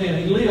to understand,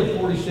 he lived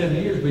 47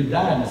 years, but he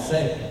died in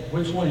 7.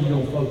 Which one are you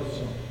going to focus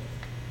on?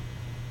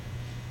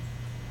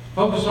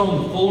 Focus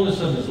on the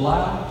fullness of his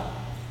life?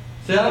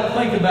 See, I don't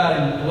think about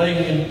him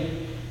laying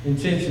in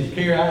intensive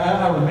care.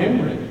 I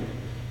remember it.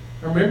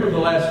 I remember the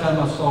last time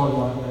I saw him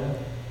like that.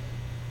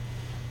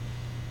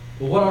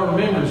 But what I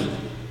remember is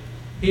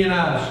he and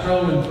I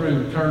strolling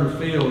through Turner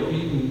Field,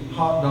 eating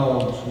hot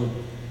dogs with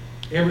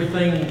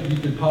everything you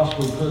could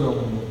possibly put on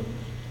them.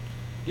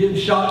 Getting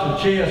shot in the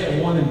chest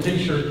with one of them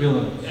t-shirt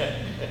guns.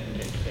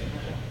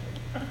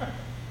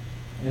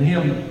 And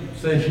him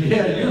saying,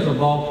 yeah, you was a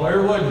ball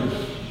player, wasn't you?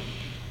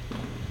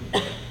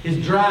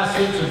 His dry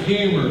sense of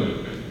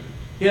humor.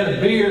 He had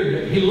a beard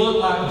that he looked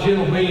like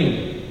General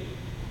Ben.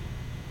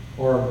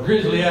 Or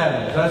Grizzly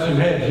Adams. That's who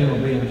had General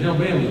Ben. General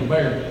Ben was a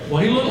bear.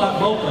 Well, he looked like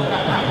both of them.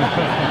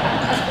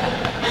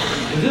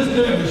 And this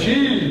dude was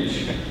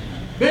huge.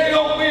 Big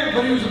old beard,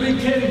 but he was a big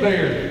teddy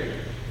bear.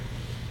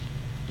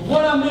 But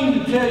what I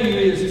mean to tell you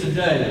is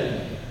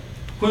today,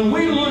 when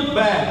we look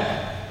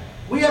back,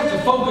 we have to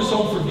focus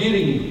on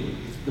forgetting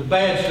the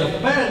bad stuff, the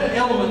bad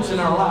elements in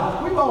our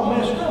life. We've all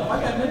messed up.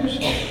 I got news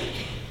for you.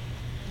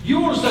 You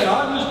want to say,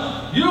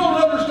 you don't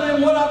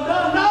understand what I've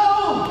done?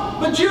 No!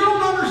 But you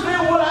don't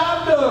understand what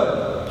I've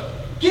done.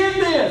 Get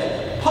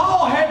this.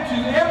 Paul had to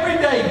every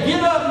day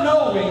get up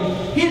knowing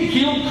he'd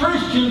killed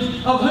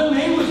Christians of whom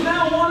he was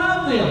now one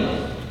of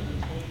them.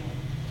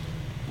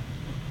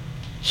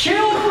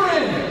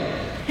 Children.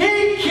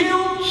 He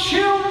killed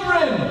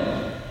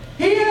children.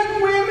 He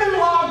had women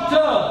locked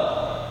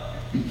up.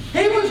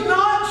 He was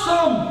not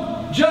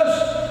some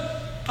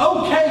just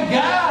okay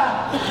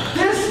guy.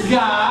 This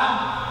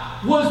guy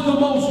was the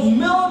most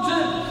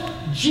militant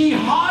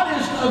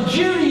jihadist of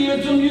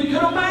Judaism you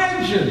could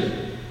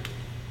imagine.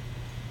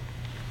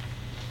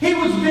 He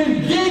was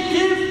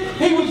vindictive,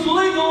 he was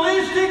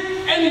legalistic,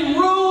 and he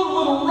ruled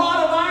with a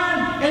rod of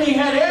iron, and he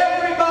had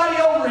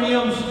everybody over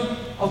him's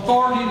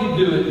authority to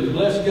do it. And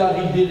bless God,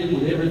 he did it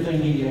with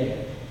everything he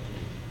had.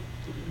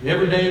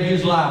 Every day of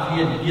his life,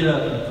 he had to get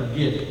up and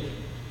forget it.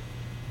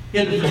 He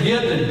had to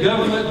forget that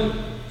government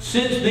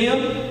since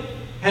then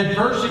had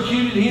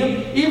persecuted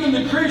him. Even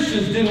the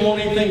Christians didn't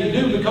want anything to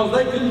do because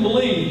they couldn't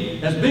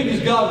believe, as big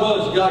as God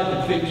was,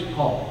 God could fix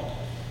Paul.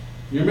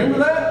 You remember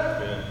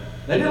that? Yeah.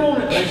 They didn't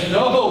want it. They said,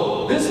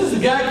 oh, this is the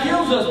guy who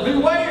kills us.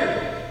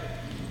 Beware.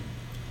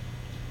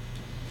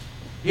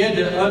 He had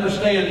to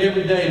understand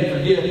every day and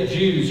forget that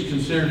Jews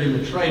considered him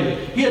a traitor.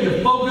 He had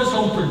to focus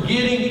on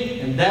forgetting,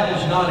 and that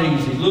was not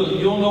easy. Look,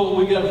 you don't know what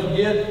we got to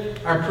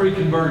forget? Our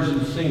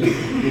pre-conversion sin.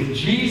 If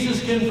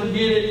Jesus can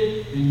forget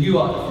it, then you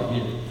ought to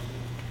forget it.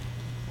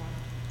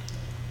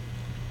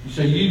 You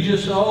say, you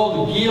just, the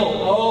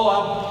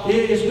guilt.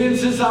 It's been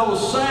since I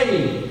was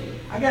saved.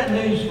 I got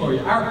news for you.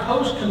 Our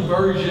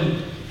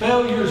post-conversion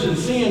failures and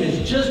sin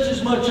is just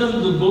as much under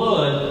the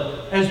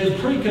blood as the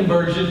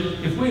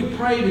pre-conversion if we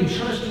prayed and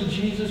trusted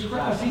Jesus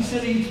Christ. He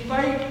said he's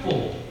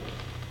faithful.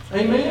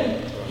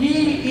 Amen?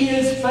 He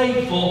is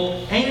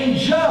faithful and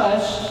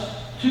just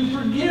to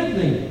forgive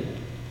them.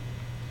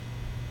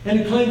 And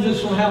to cleanse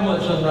us from how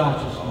much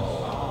unrighteousness?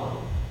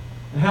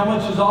 And how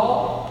much is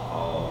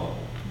all?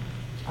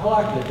 I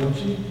like that, don't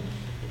you?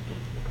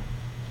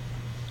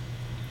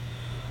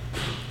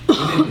 We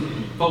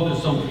need to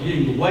focus on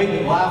forgetting the way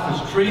that life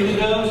has treated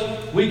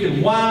us. We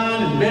can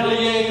whine and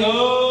bellyache,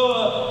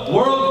 the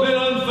world's been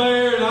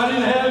unfair, and I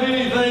didn't have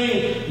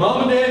anything.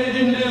 Mom and Daddy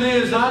didn't do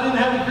this, and I didn't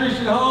have a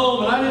Christian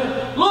home, and I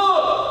didn't.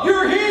 Look,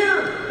 you're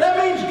here. That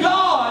means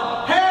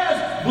God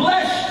has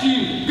blessed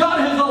you. God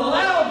has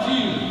allowed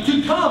you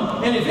to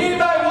come. And if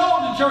anybody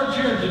walked to church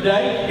here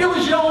today, it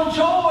was your own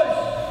choice.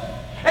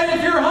 And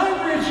if you're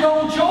hungry, it's your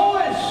own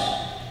choice.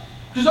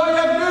 Because all you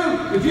have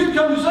to do, if you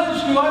come to Sunday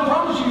school, I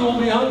promise you won't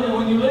be hungry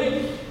when you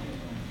leave.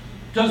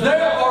 Because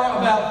there are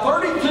about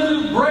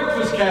 32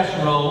 breakfast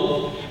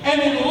casseroles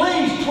and at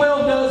least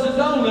 12 dozen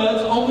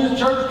donuts on this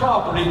church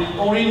property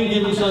on any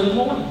given Sunday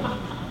morning.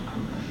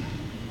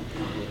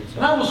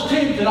 And I was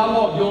tempted. I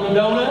walked, you want a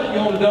donut? You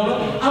want a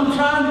donut? I'm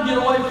trying to get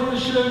away from the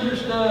sugar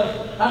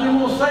stuff. I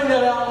didn't want to say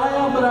that out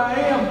loud, but I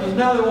am, because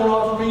now they won't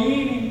offer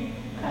me any.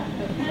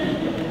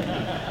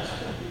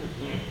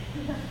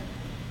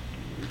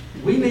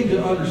 We need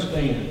to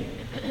understand.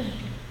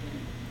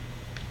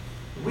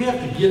 We have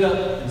to get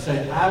up and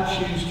say, I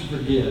choose to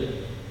forget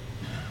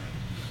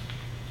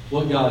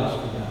what God has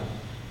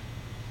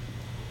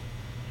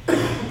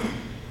forgotten.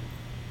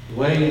 The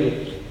way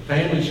that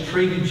family's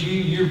treated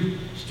you, you're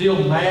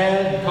still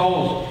mad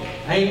because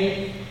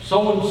ain't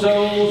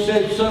so-and-so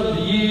said something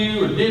to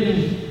you or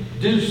didn't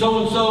do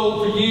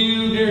so-and-so for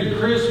you during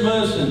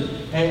Christmas,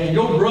 and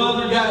your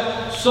brother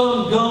got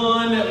some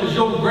gun that was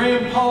your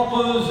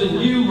grandpapa's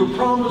and you were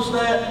promised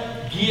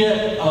that,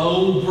 get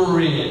over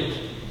it.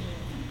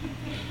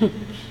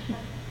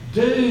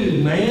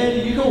 Dude,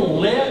 man, you gonna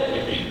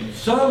let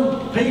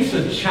some piece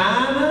of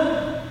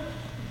china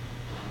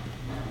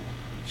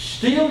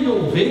steal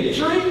your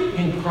victory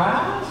in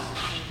Christ?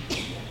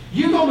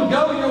 You gonna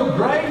go to your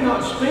grave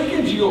not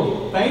speaking to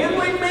your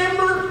family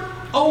member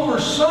over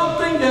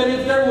something that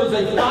if there was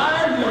a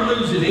fire, you'd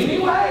lose it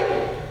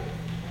anyway?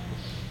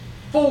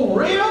 For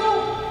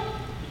real?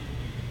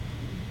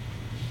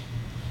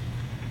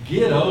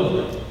 Get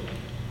over it.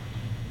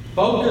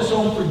 Focus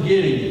on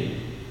forgetting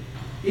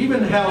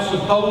even how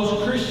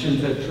supposed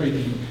Christians have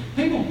treated you.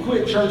 People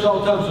quit church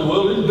all the time and say,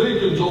 well, them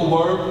deacons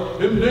over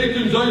there, them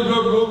deacons, they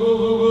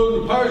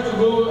the pastor,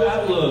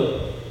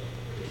 look.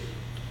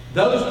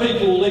 Those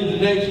people will leave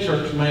the next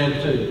church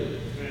mad too.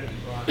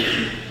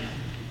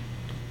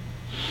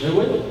 They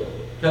will.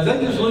 Because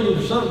they're just looking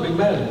for something to be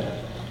mad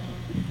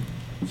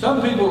at.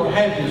 Some people are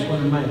happiest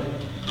when they're mad.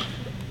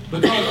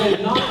 Because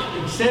they've not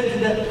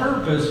accepted that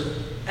purpose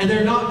and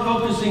they're not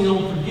focusing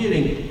on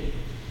forgetting.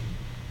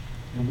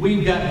 And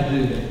we've got to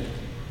do that.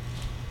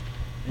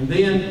 And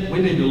then we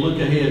need to look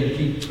ahead and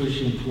keep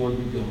pushing toward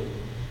the goal.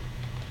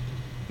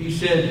 He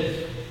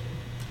said,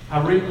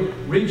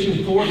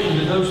 reaching forth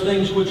into those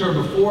things which are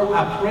before,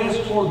 I press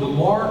toward the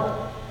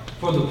mark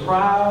for the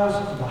prize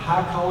of the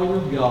high calling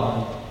of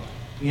God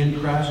in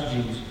Christ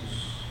Jesus.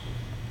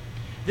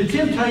 The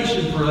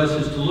temptation for us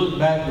is to look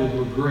back with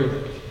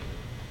regret.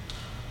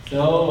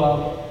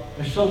 So,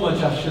 there's so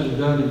much I should have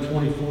done in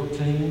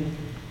 2014.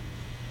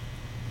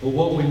 But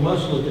what we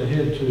must look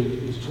ahead to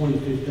is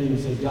 2015 and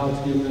say God's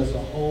given us a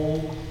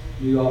whole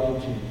new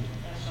opportunity.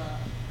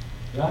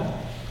 That's right.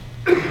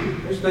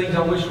 Right? There's things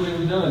I wish we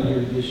had done here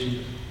this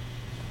year.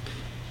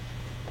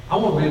 I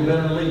want to be a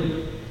better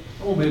leader.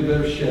 I want to be a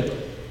better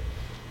shepherd.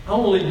 I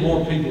want to lead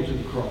more people to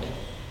the cross.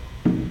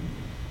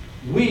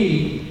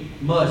 We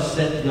must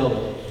set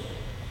goals.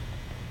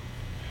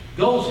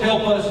 Goals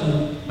help us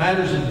in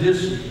matters of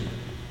discipline.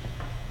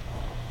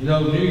 You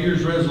know, New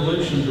Year's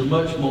resolutions are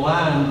much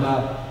maligned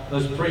by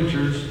us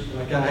preachers,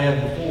 like I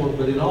had before,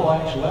 but in all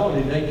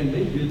actuality, they can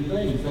be good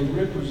things. They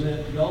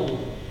represent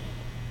goals.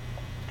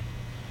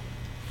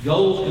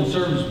 Goals can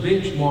serve as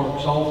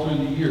benchmarks all through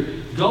the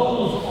year.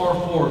 Goals are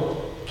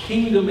for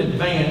kingdom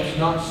advance,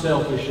 not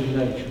selfish in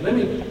nature. Let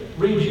me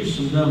read you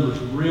some numbers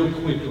real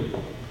quickly.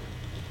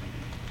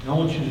 I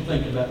want you to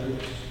think about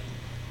this.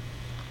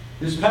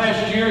 This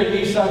past year at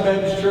Eastside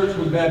Baptist Church,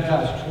 we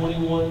baptized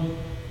 21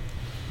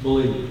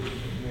 believers.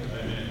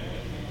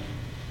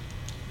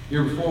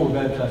 Year before, we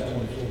baptized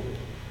 24.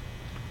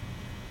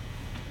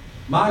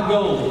 My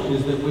goal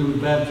is that we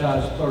would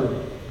baptize 30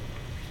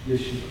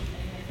 this year.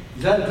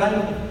 Is that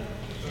attainable?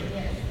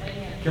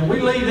 Yes. Can we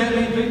lead that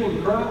many people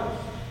to Christ?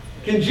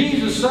 Can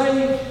Jesus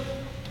save?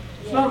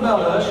 It's not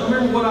about us.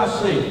 Remember what I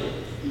said.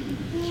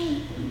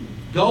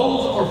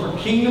 Goals are for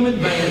kingdom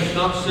advance,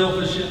 not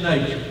selfish in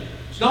nature.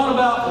 It's not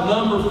about the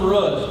number for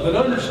us, but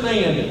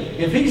understand,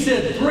 if he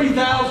said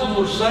 3,000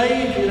 were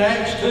saved in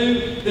Acts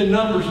 2, then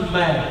numbers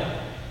matter.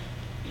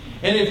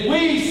 And if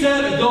we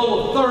set a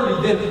goal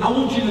of 30, then I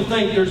want you to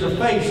think there's a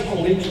face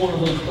on each one of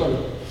those 30.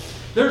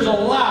 There's a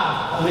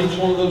life on each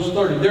one of those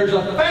 30. There's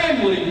a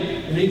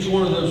family in each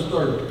one of those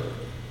 30.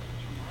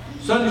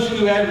 Sunday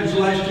school average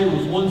last year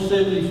was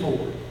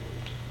 174.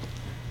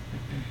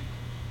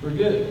 Pretty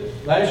good.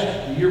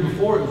 The year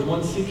before, it was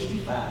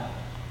 165.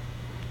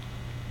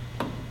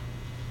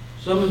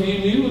 Some of you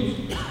knew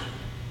it.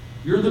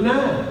 You're the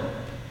 9.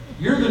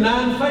 You're the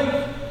 9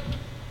 faith.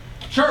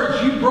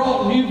 Church, you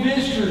brought new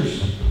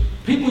visitors.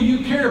 People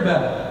you care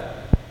about.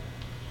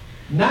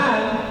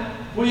 9.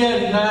 If we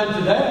added 9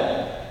 to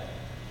that,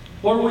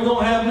 what are we going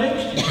to have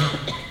next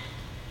year?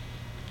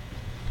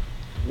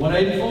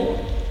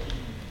 184?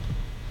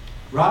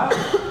 Right?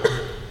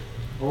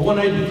 Or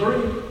 183?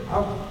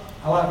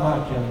 I like my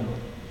counting.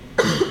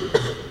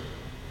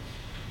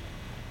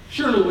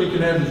 Surely we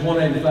could average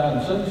 185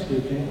 in Sunday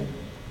school, can't we?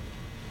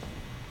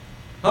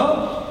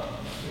 Huh?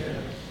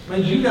 Yes.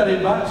 Means you got to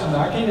invite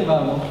somebody. I can't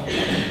invite them.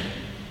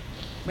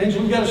 Means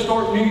we've got to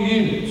start new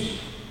units.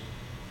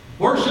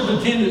 Worship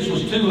attendance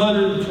was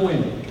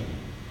 220.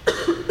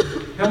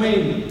 How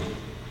many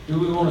do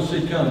we want to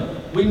see come?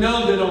 We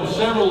know that on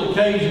several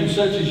occasions,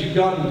 such as you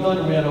got in front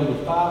of me, had over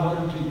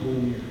 500 people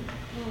in here.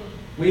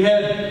 We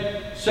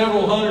had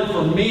several hundred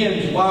for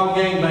men's wild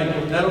game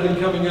banquet. That'll be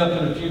coming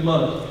up in a few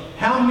months.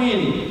 How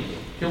many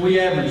can we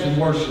average in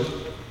worship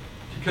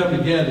to come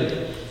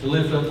together to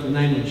lift up the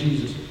name of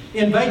Jesus?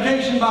 In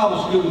Vacation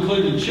Bible School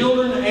included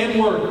children and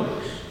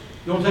workers.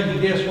 You want to take a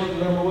guess what the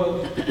number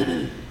was?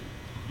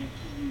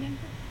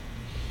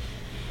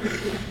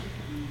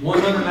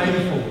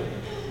 184.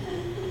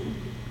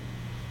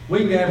 We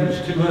can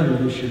average 200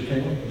 this year,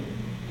 can't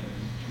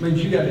we?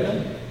 Means you got to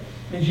come.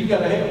 Means you got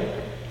to help.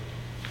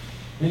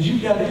 means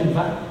you've got to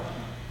invite.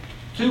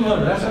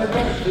 200, that's our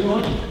goal,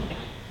 200.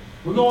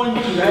 We're going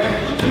to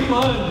average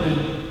 200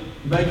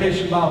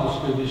 Vacation Bible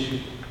School this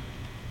year.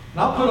 And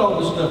I'll put all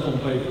this stuff on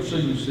paper so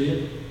you see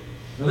it.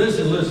 Now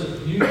listen,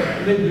 you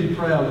need to be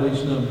proud of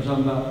these numbers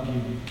I'm about to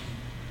give you.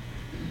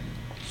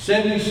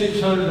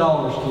 $7,600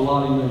 to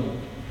Lottie Moon.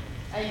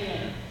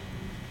 Amen.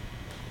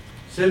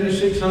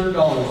 $7,600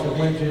 that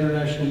went to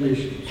international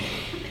missions.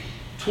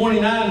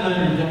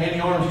 $2,900 to Annie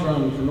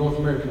Armstrong for North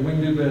America. We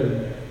can do better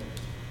than that.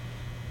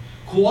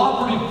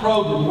 Cooperative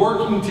program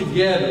working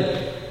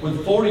together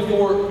with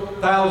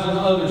 44,000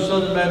 other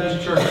Southern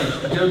Baptist churches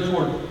to go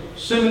toward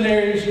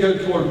seminaries, to go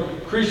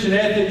toward Christian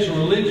ethics and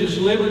religious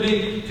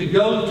liberty, to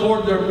go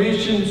toward their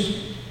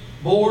missions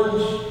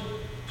boards.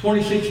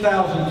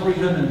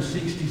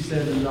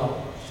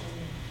 $26,367.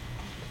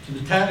 To the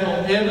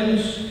Tatnall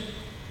Evans,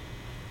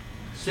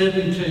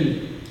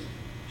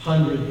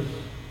 $7,200.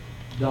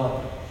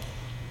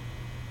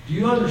 Do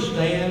you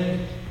understand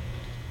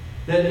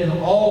that in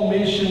all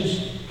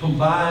missions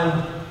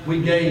combined,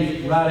 we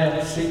gave right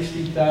at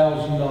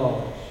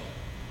 $60,000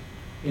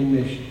 in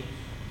missions?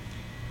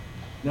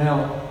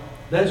 Now,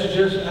 that's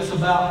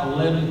about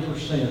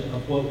 11%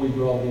 of what we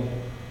brought in.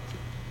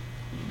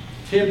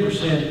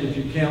 10% if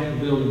you count the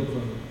building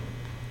fund.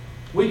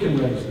 We can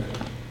raise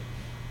that.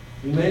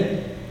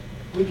 Amen?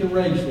 We can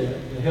raise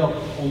that to help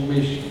on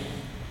mission.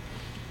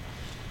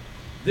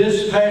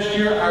 This past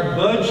year, our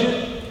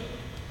budget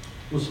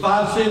was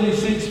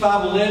 $576,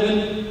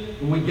 $511,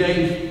 and we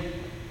gave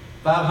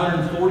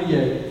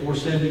 $548,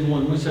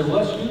 $471. We said,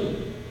 well, let's do it.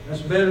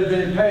 That's better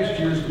than in past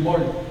years.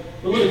 But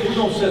look, if we're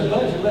going to set a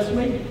budget, let's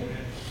meet it.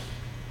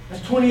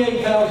 That's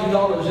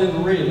 $28,000 in the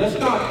red. Let's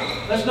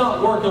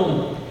not work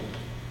on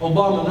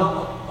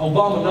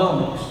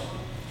Obamanomics.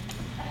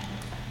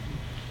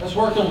 Let's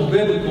work on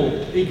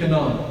biblical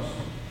economics.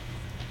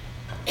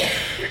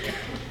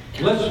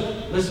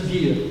 Let's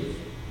give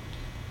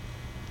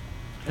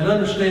and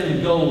understand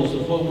the goals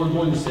of what we're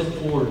going to set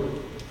forward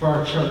for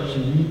our church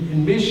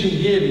in mission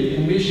giving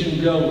and mission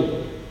going.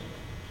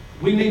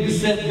 We need to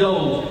set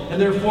goals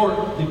and therefore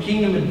the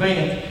kingdom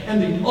advance.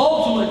 And the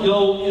ultimate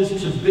goal is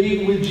to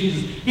be with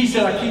Jesus. He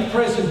said, I keep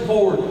pressing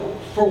forward.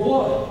 For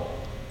what?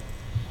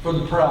 For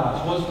the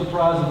prize. What's the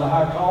prize of the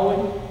high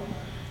calling?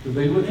 To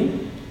be with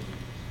Him.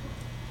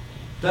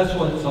 That's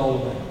what it's all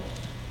about.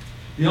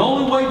 The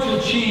only way to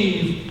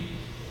achieve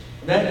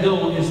that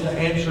goal is to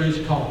answer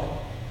His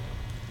call.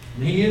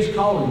 And He is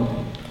calling me.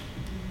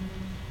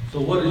 So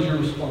what is your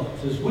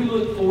response? As we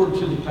look forward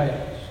to the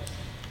past,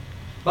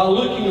 by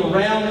looking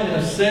around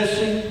and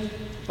assessing,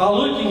 by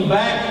looking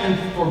back and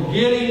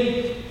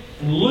forgetting,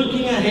 and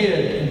looking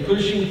ahead and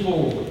pushing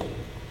forward,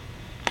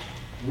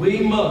 we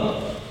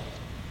must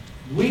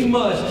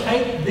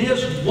take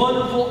this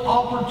wonderful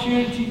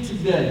opportunity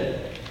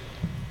today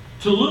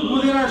to look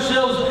within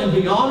ourselves and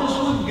be honest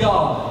with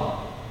God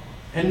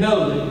and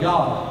know that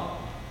God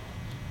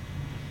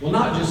will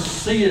not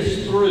just see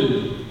us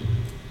through,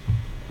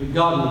 but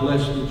God will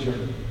bless the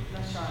journey.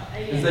 That's right.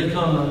 Amen. As they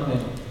come right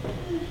now.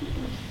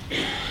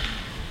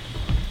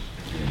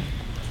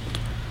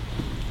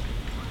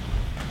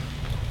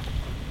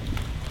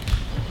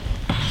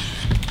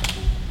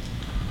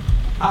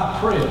 I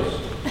press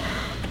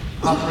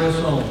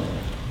on.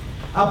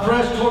 I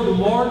press toward the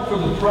mark for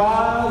the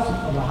prize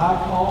of the high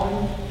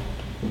calling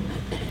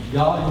of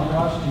God in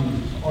Christ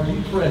Jesus. Are you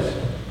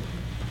pressing?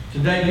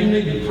 Today you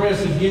need to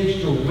press against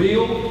your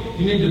will.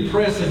 You need to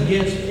press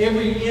against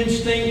every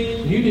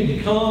instinct. You need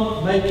to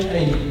come make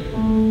a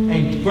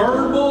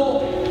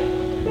verbal,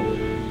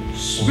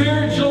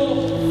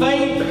 spiritual,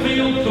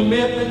 faith-filled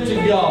commitment to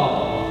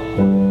God.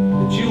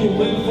 That you will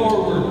move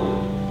forward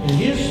in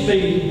His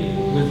speed,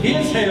 with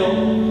His help,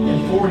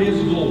 and for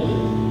His glory.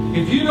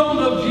 If you don't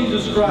know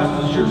Jesus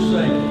Christ as your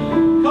Savior,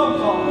 come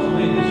talk to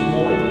me this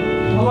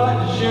morning. I'd like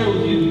to share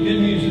with you the good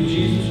news of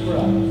Jesus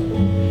Christ.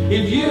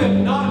 If you have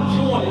not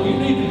joined, you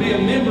need to be a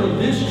member of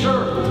this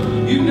church.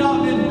 You've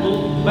not been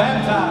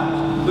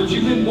baptized, but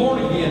you've been born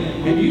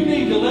again. And you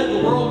need to let the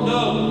world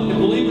know in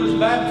believers'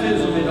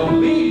 baptism and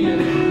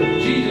obedience to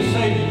Jesus'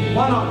 Savior.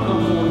 Why not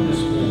come forward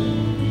this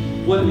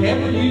morning?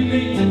 Whatever you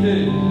need to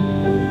do,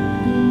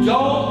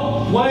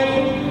 don't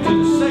wait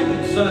to the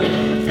second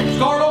Sunday.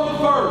 Start on the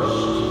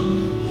first.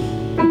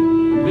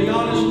 Be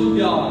honest with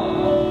God.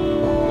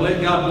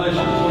 Let God bless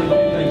you for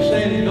 22 things.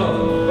 Stand and go.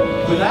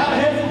 Without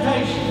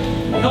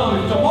hesitation, come.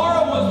 If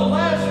tomorrow was the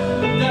last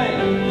day,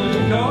 would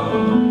you come?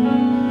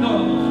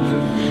 Come.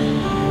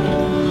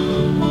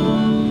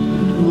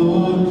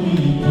 Lord,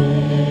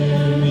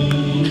 prepare me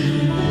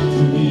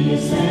to be a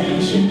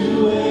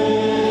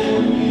sanctuary,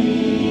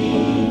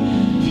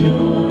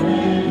 pure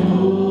and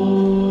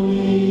holy,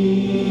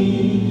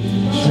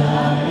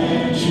 tried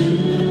and true,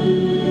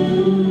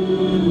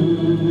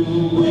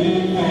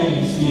 with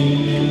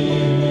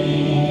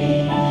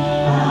thanksgiving.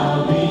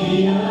 I'll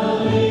be a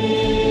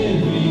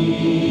living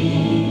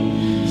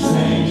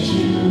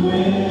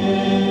sanctuary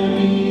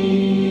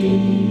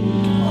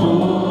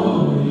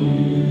for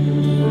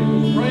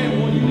you. Praying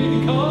when you need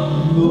to come.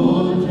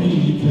 Lord,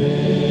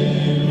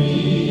 prepare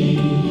me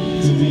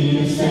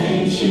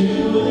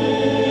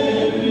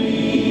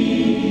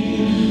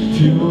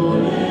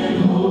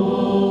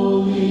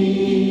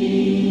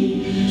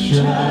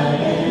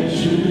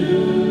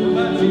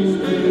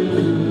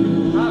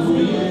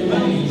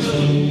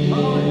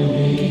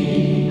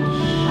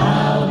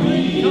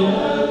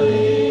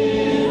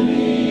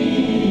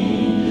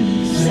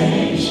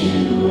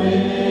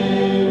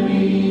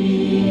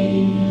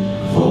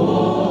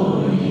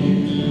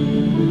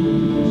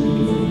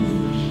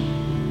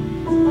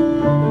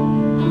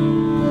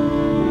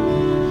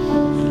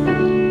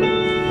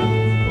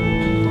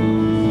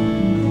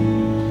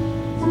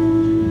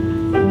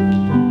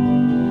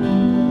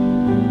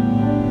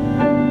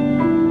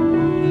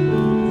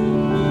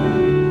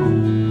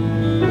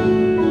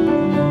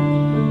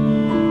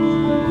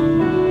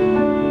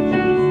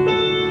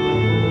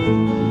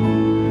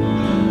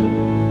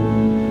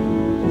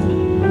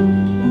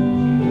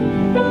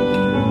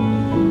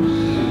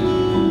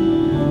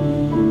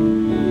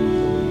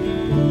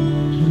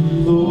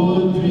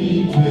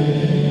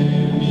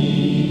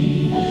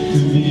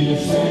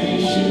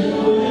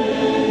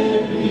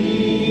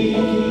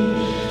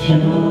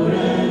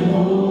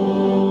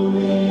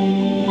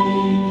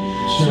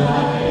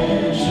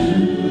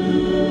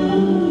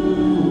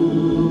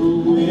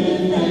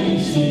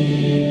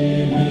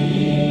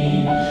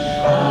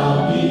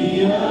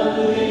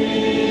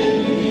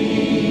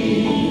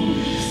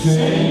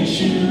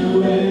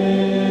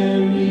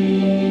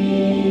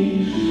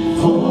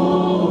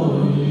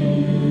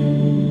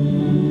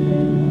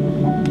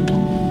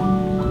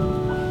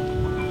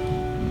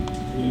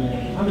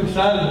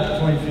excited about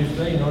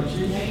 2015, aren't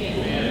you?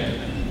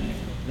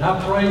 And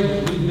I pray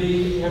that we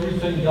be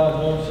everything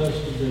God wants us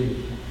to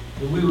be.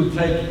 That we would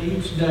take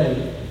each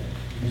day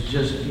as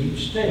just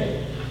each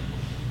step.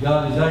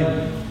 God is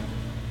able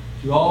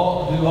to do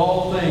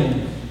all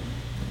things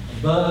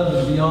above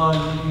and beyond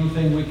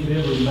anything we could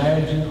ever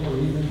imagine or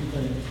even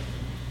think.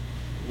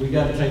 We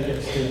got to take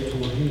that step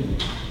toward Him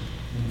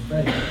in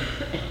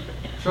faith.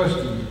 Trust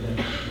Him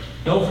today.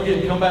 Don't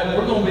forget to come back.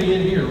 We're going to be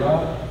in here,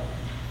 right?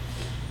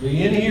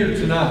 Be in here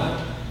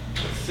tonight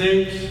at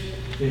 6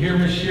 to hear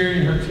Miss Sherry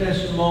and her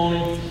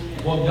testimony,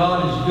 what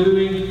God is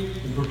doing,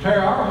 and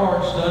prepare our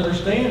hearts to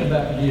understand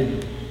about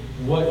giving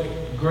and what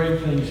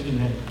great things can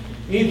happen.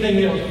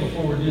 Anything else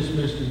before we're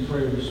dismissed in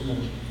prayer this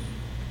morning?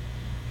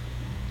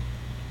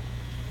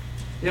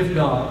 If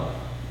not,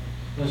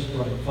 let's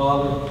pray.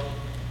 Father,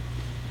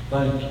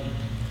 thank you.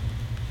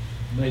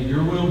 May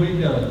your will be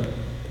done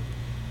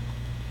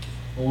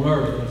on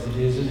earth as it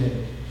is in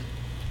heaven.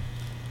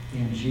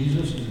 In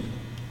Jesus' name,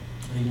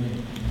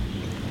 amen.